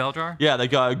remove the bell jar? Yeah, they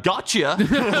go, gotcha.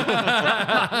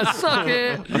 Suck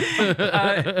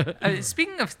it.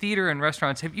 Speaking of theater and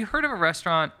restaurants, have you heard of a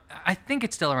restaurant? I think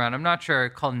it's still around. I'm not sure.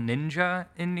 Called Ninja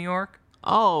in New York.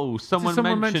 Oh,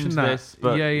 someone mentioned that? this,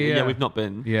 but Yeah, we've not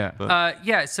been. Yeah. But-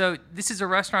 Yeah, so this is a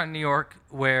restaurant in New York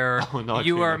where I've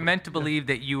you seen are it. meant to believe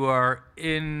that you are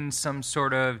in some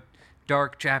sort of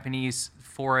dark Japanese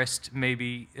forest,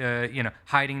 maybe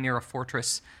hiding near a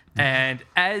fortress. And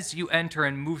as you enter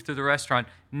and move through the restaurant,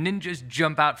 ninjas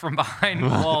jump out from behind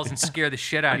walls and scare the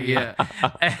shit out of you. Yeah.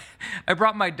 And I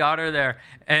brought my daughter there,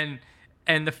 and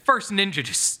the first ninja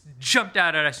just jumped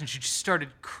out at us, and she just started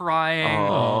crying.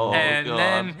 Oh, and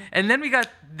God. then we got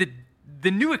the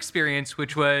new experience,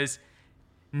 which was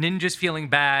ninjas feeling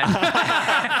bad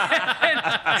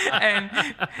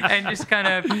and just kind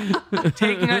of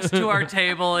taking us to our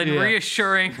table and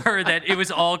reassuring her that it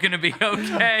was all going to be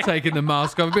okay. Taking the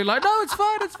mask off and being like, no, it's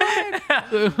fine.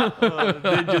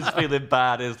 Ninjas feeling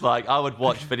bad is like, I would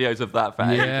watch videos of that for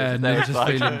ages. Yeah, There's ninjas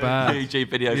feeling bad. PG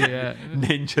videos. Yeah.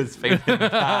 Ninjas feeling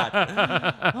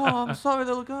bad. Oh, I'm sorry,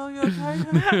 little girl. You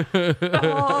okay?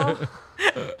 Oh,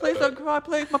 please don't cry,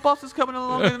 please. My boss is coming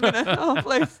along in a minute. Oh,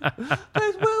 please.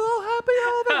 Please, we're all happy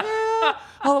over here.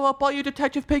 Oh, I'll buy you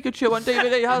Detective Pikachu on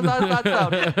DVD. How's that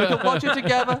sound? We can watch it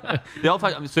together. The old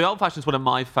fashioned is one of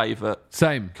my favourite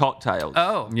Same. cocktails.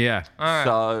 Oh. Yeah.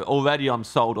 So already I'm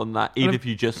sold on that, even if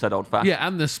you just said old fashioned. Yeah,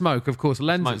 and the smoke, of course,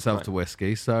 lends Smoke's itself great. to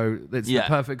whiskey, so it's the Yeah.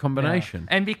 perfect combination.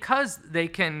 And because they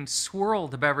can swirl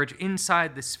the beverage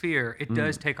inside the sphere, it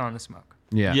does take on the smoke.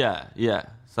 Yeah. Yeah.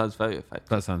 Sounds very effective.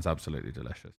 That sounds absolutely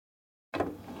delicious.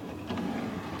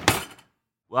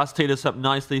 Well, that's teed us up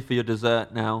nicely for your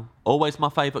dessert now. Always my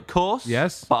favourite course.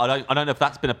 Yes. But I don't know if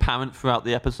that's been apparent throughout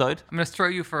the episode. I'm going to throw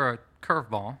you for a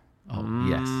curveball. Oh,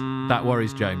 yes. That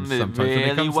worries James It sometimes. when it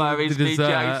really comes to worries the me,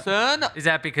 dessert. Jason. Is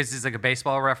that because it's like a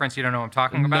baseball reference? You don't know what I'm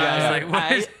talking about? No. It's like,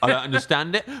 what A, is- I don't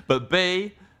understand it. But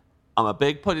B, I'm a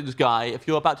big puddings guy. If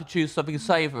you're about to choose something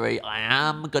savoury, I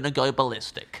am going to go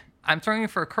ballistic. I'm throwing you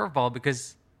for a curveball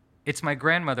because it's my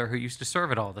grandmother who used to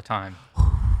serve it all the time.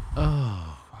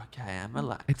 Okay, I'm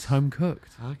relaxed. It's home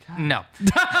cooked. Okay. No.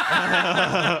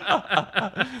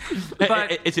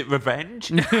 But- Is it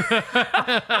revenge?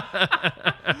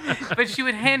 But she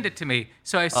would hand it to me,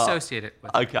 so I associate it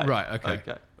with it. Okay. Right,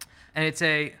 okay. And it's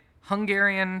a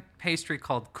Hungarian pastry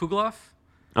called Kuglof.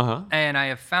 Uh-huh. And I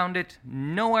have found it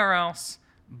nowhere else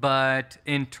but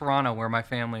in Toronto, where my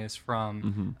family is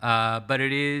from. But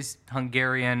it is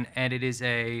Hungarian, and it is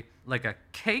like a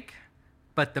cake,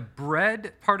 but the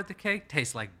bread part of the cake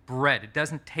tastes like bread. It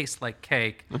doesn't taste like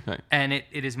cake. Okay. And it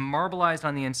is marbleized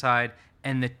on the inside,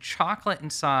 and the chocolate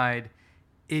inside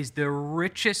is the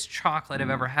richest chocolate I've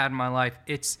ever had in my life.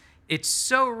 It's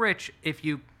so rich if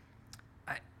you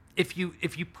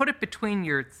put it between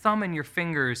your thumb and your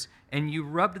fingers and you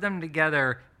rubbed them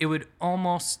together, it would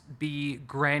almost be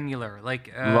granular.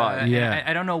 Like, Right, yeah.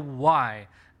 I don't know why.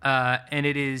 And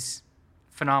it is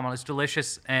phenomenal. It's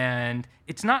delicious, and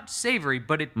it's not savory,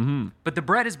 but but the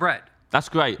bread is bread. That's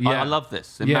great. Yeah. I love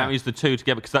this. It Yeah. marries the two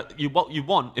together because what you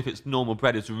want if it's normal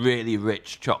bread is really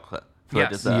rich chocolate for Yes.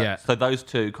 a dessert. Yeah. So those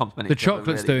two complement The each other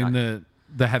chocolate's really doing nice.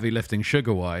 the heavy lifting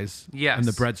sugar-wise. Yes. And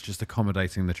the bread's just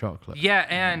accommodating the chocolate. Yeah,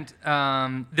 and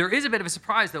there is a bit of a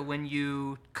surprise, though, when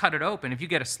you cut it open, if you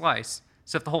get a slice.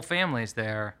 So if the whole family is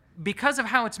there, because of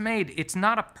how it's made, it's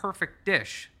not a perfect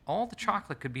dish. All the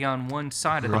chocolate could be on one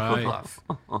side of the Right. Kuglof.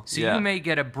 So Yeah. you may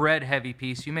get a bread-heavy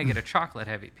piece, you may get a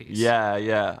chocolate-heavy piece. Yeah,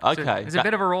 yeah. So Okay. there's a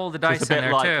bit of a roll of the So it's dice a bit in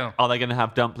there, like, too. are they going to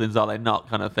have dumplings, are they not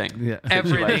kind of thing. Yeah.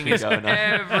 Everything is Situation going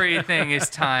on. everything is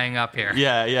tying up here.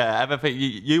 Yeah, yeah. Everything.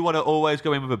 You want to always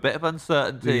go in with a bit of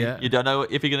uncertainty. Yeah. You don't know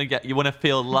if you're going to get. You want to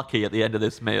feel lucky at the end of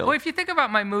this meal. Well, if you think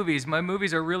about my movies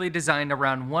are really designed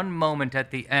around one moment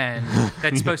at the end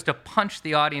that's supposed to punch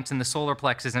the audience in the solar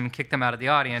plexus and kick them out of the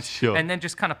audience, Sure. and then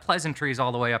just kind of pleasantries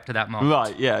all the way up to that moment.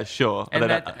 Right. Yeah. Sure. And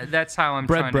then, that's how I'm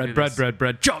trying to do this.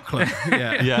 bread, chocolate.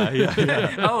 Yeah.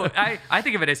 yeah. Oh, I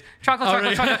think of it as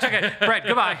chocolate, chocolate, bread,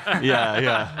 goodbye.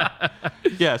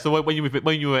 Yeah. So when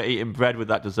you were eating bread with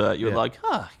that dessert, you were Yeah. like,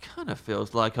 it kind of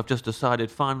feels like I've just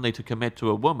decided finally to commit to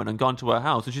a woman and gone to her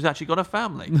house, and she's actually got a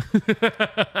family.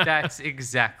 That's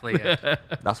exactly it.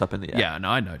 That's up in the air. Yeah, no,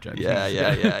 I know, James.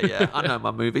 Yeah. I know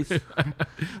my movies.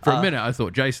 For a minute, I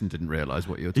thought Jason didn't realise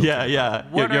what you were talking about. Yeah.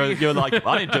 What are you- You're like,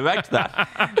 I didn't direct that.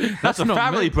 That's a not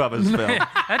Family me. Brothers film.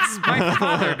 That's my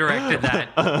father directed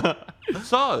that.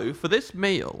 So, for this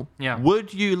meal, Yeah.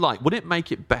 would it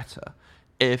make it better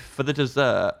if for the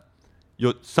dessert,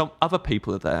 some other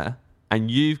people are there and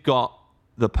you've got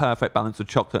the perfect balance of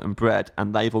chocolate and bread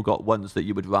and they've all got ones that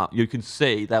you can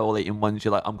see they're all eating ones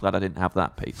you're like, I'm glad I didn't have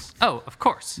that piece. Oh, of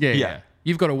course. Yeah.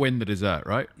 You've got to win the dessert,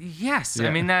 right? Yes. Yeah.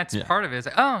 I mean, that's Yeah. part of it. It's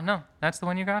like, oh, no, that's the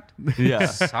one you got? Yeah.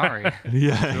 Sorry.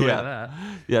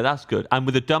 Yeah, that's good. And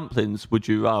with the dumplings, would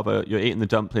you rather you're eating the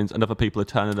dumplings and other people are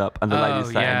turning up and the lady's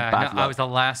saying bad No, luck? I was the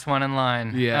last one in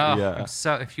line. Yeah. Oh, Yeah.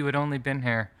 So if you had only been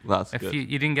here. That's if good. you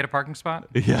didn't get a parking spot?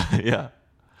 Yeah.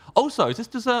 Also, is this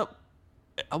dessert?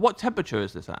 What temperature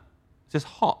is this at? Is this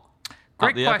hot? Out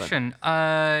Great the oven? question.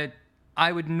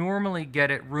 I would normally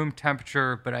get it room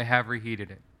temperature, but I have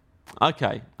reheated it.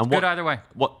 Okay. And Good either way.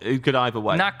 Good either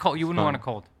way. Not cold. You wouldn't Fine. want it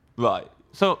cold. Right.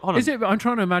 So hold on. Is it? I'm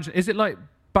trying to imagine. Is it like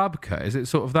babka? Is it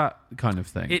sort of that kind of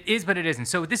thing? It is, but it isn't.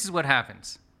 So this is what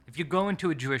happens. If you go into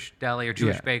a Jewish deli or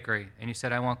Jewish Yeah. bakery and you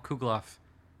said, I want Kuglof,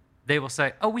 they will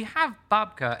say, oh, we have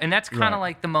babka. And that's kind of Right.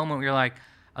 like the moment where you're like,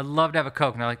 I'd love to have a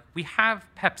Coke. And they're like, we have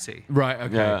Pepsi. Right.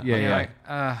 Okay. Yeah. Yeah. And Yeah. you're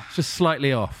like, It's just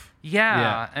slightly off.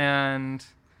 yeah. And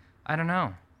I don't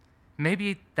know.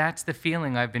 Maybe that's the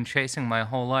feeling I've been chasing my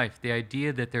whole life. The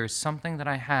idea that there's something that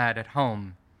I had at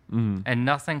home and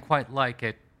nothing quite like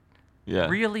it Yeah.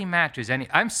 really matches any.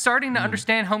 I'm starting to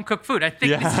understand home cooked food. I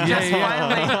think this is just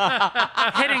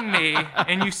finally hitting me,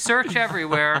 and you search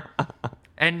everywhere,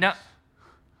 and no,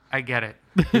 I get it.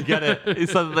 You get it.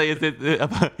 It's suddenly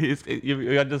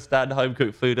you understand home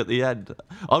cooked food at the end.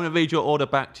 I'm going to read your order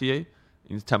back to you.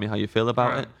 You can tell me how you feel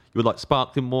about Right. it. You would like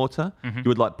sparkling water. You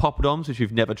would like poppadoms, which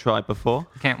you've never tried before.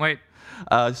 Can't wait.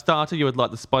 Starter, you would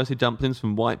like the spicy dumplings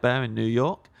from White Bear in New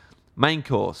York. Main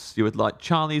course, you would like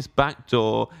Charlie's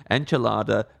Backdoor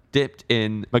enchilada dipped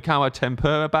in Makawa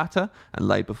tempura batter and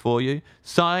laid before you.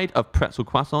 Side of pretzel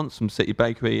croissants from City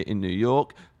Bakery in New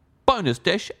York. Bonus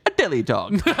dish, a dilly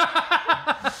dog.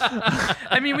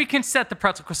 I mean, we can set the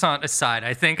pretzel croissant aside.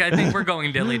 I think we're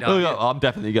going dilly dog. I'm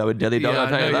definitely going dilly dog. Yeah, I'll I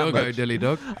tell know you that you'll go much. dilly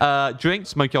dog. Drink,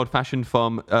 smoky old fashioned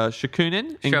from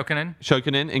Shokunin.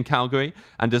 Shokunin in Calgary.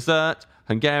 And dessert,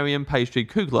 Hungarian pastry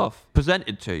Kuglof,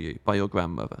 presented to you by your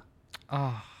grandmother.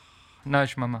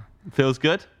 Nudge, mama. Feels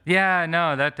good? Yeah,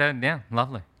 no, that yeah,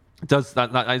 lovely. Does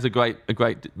that is a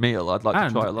great meal. I'd like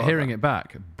And to try a lot. hearing of it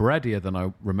back, breadier than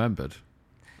I remembered.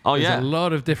 Oh, There's yeah. a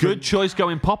lot of different... Good choice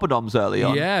going poppadoms early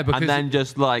on. Yeah, because... And then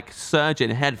just, like,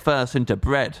 surging head first into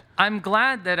bread. I'm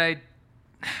glad that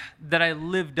I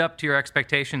lived up to your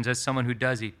expectations as someone who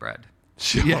does eat bread.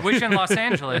 Yeah. Which in Los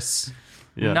Angeles,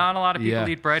 not a lot of people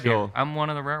eat bread Sure. here. I'm one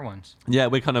of the rare ones. Yeah,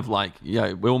 we're kind of like,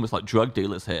 we're almost like drug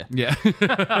dealers here. Yeah.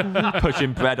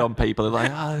 Pushing bread on people. They're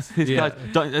like, these guys,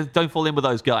 don't fall in with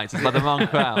those guys. It's like the wrong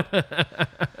crowd.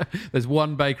 There's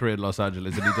one bakery in Los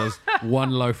Angeles and he does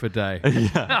one loaf a day.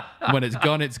 Yeah. When it's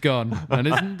gone, it's gone. And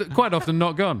it's quite often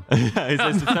not gone.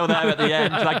 It's still there at the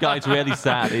end. That guy's really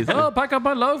sad. He's pack up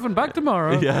my loaf and back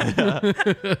tomorrow.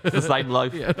 It's the same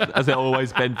loaf as it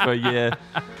always been for a year.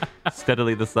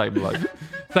 Steadily the same loaf.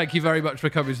 Thank you very much for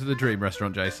coming to the Dream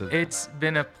Restaurant, Jason. It's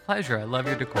been a pleasure. I love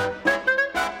your decor.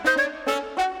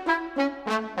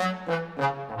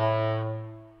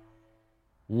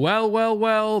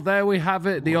 Well, there we have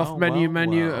it. The off-menu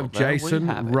menu of Jason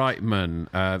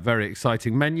Reitman. Very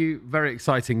exciting menu, very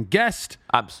exciting guest.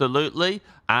 Absolutely.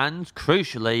 And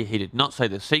crucially, he did not say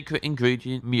the secret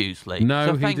ingredient muesli. No,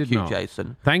 so he thank did you, not.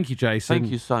 Jason. Thank you, Jason.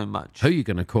 Thank you so much. Who are you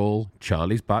going to call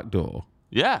Charlie's Back Door?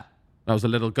 Yeah. That was a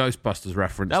little Ghostbusters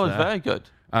reference. That was very good.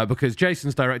 Because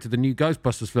Jason's directed the new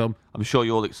Ghostbusters film. I'm sure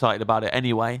you're all excited about it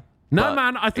anyway. No,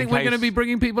 man, I think we're going to be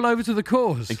bringing people over to the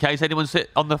course. In case anyone's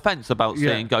on the fence about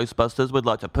seeing Ghostbusters, we'd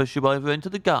like to push you over into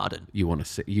the garden. You want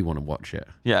to watch it.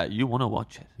 Yeah, you want to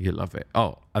watch it. You love it.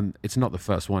 Oh, and it's not the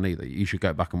first one either. You should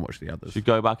go back and watch the others. You should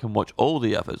go back and watch all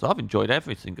the others. I've enjoyed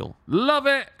every single love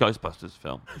it Ghostbusters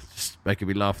film. Just making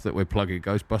me laugh that we're plugging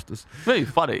Ghostbusters. Really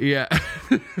funny. Yeah.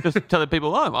 Just telling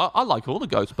people, I like all the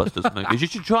Ghostbusters movies. You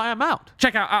should try them out.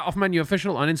 Check out Off Menu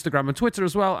Official on Instagram and Twitter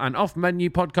as well, and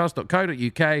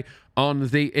offmenupodcast.co.uk on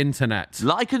the internet.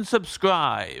 Like and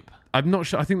subscribe. I'm not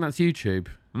sure. I think that's YouTube.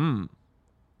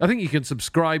 I think you can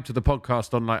subscribe to the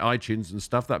podcast on like iTunes and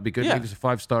stuff. That'd be good. Yeah. Leave us a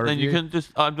 5-star Then review. you can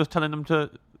I'm just telling them to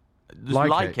just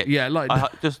like it. Yeah, like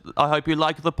I hope you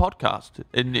like the podcast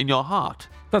in your heart.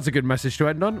 That's a good message to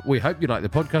end on. We hope you like the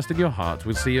podcast in your heart.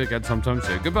 We'll see you again sometime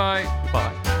soon. Goodbye.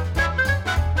 Bye.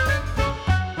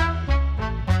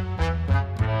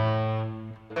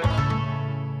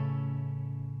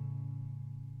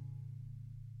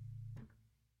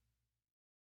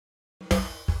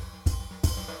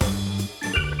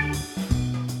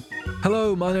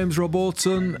 Hello, my name's Rob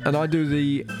Orton and I do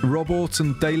the Rob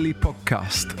Orton Daily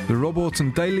Podcast. The Rob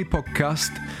Orton Daily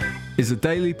Podcast is a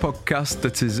daily podcast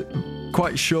that is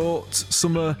quite short.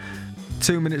 Some are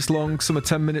 2 minutes long, some are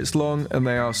 10 minutes long, and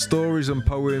they are stories and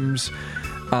poems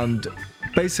and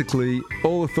basically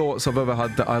all the thoughts I've ever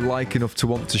had that I like enough to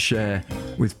want to share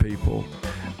with people.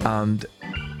 And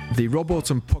the Rob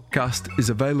Orton Podcast is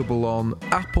available on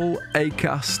Apple,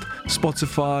 Acast,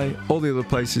 Spotify, all the other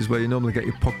places where you normally get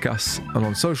your podcasts, and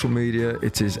on social media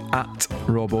it is at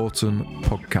Rob Orton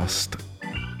Podcast.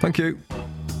 Thank you.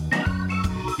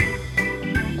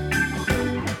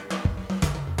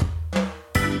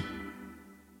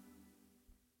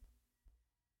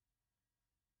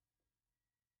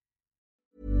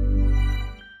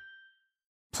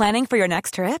 Planning for your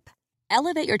next trip?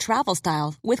 Elevate your travel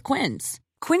style with Quince.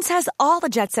 Quince has all the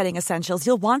jet-setting essentials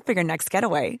you'll want for your next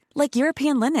getaway, like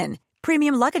European linen,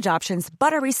 premium luggage options,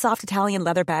 buttery soft Italian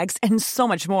leather bags, and so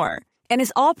much more. And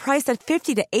is all priced at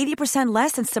 50 to 80%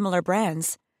 less than similar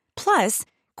brands. Plus,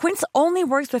 Quince only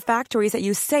works with factories that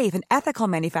use safe and ethical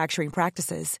manufacturing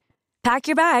practices. Pack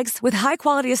your bags with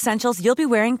high-quality essentials you'll be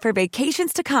wearing for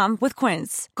vacations to come with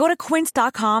Quince. Go to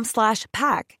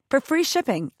quince.com/pack for free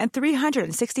shipping and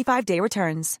 365-day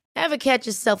returns. Ever catch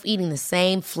yourself eating the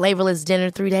same flavorless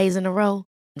dinner 3 days in a row?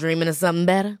 Dreaming of something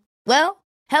better? Well,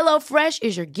 HelloFresh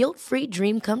is your guilt-free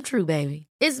dream come true, baby.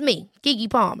 It's me, Keke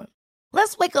Palmer.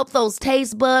 Let's wake up those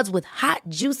taste buds with hot,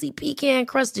 juicy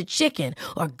pecan-crusted chicken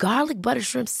or garlic butter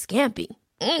shrimp scampi.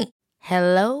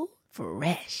 Hello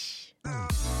Fresh.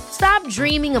 Stop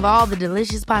dreaming of all the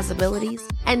delicious possibilities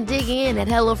and dig in at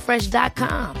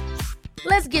HelloFresh.com.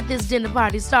 Let's get this dinner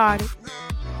party started.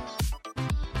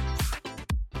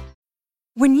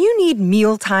 When you need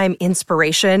mealtime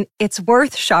inspiration, it's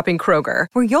worth shopping Kroger,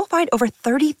 where you'll find over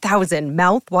 30,000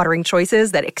 mouth-watering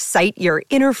choices that excite your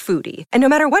inner foodie. And no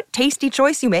matter what tasty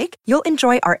choice you make, you'll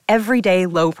enjoy our everyday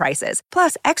low prices,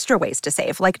 plus extra ways to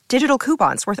save, like digital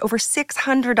coupons worth over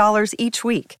 $600 each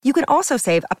week. You can also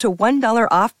save up to $1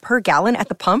 off per gallon at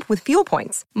the pump with fuel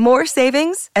points. More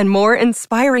savings and more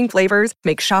inspiring flavors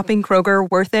make shopping Kroger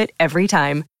worth it every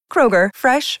time. Kroger,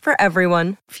 fresh for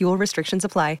everyone. Fuel restrictions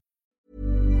apply.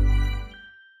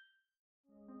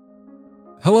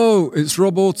 Hello, it's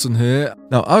Rob Orton here.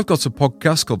 Now, I've got a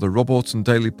podcast called the Rob Orton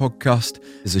Daily Podcast.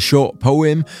 It's a short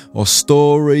poem or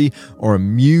story or a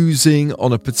musing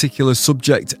on a particular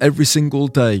subject every single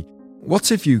day.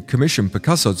 What if you commissioned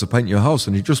Picasso to paint your house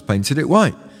and he just painted it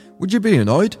white? Would you be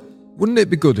annoyed? Wouldn't it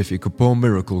be good if you could pour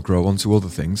Miracle-Gro onto other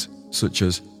things, such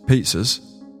as pizzas?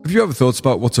 Have you ever thought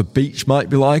about what a beach might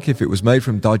be like if it was made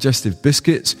from digestive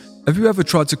biscuits? Have you ever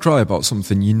tried to cry about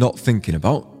something you're not thinking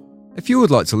about? If you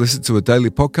would like to listen to a daily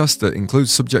podcast that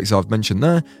includes subjects I've mentioned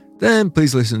there, then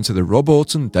please listen to the Rob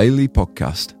Orton Daily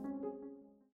Podcast.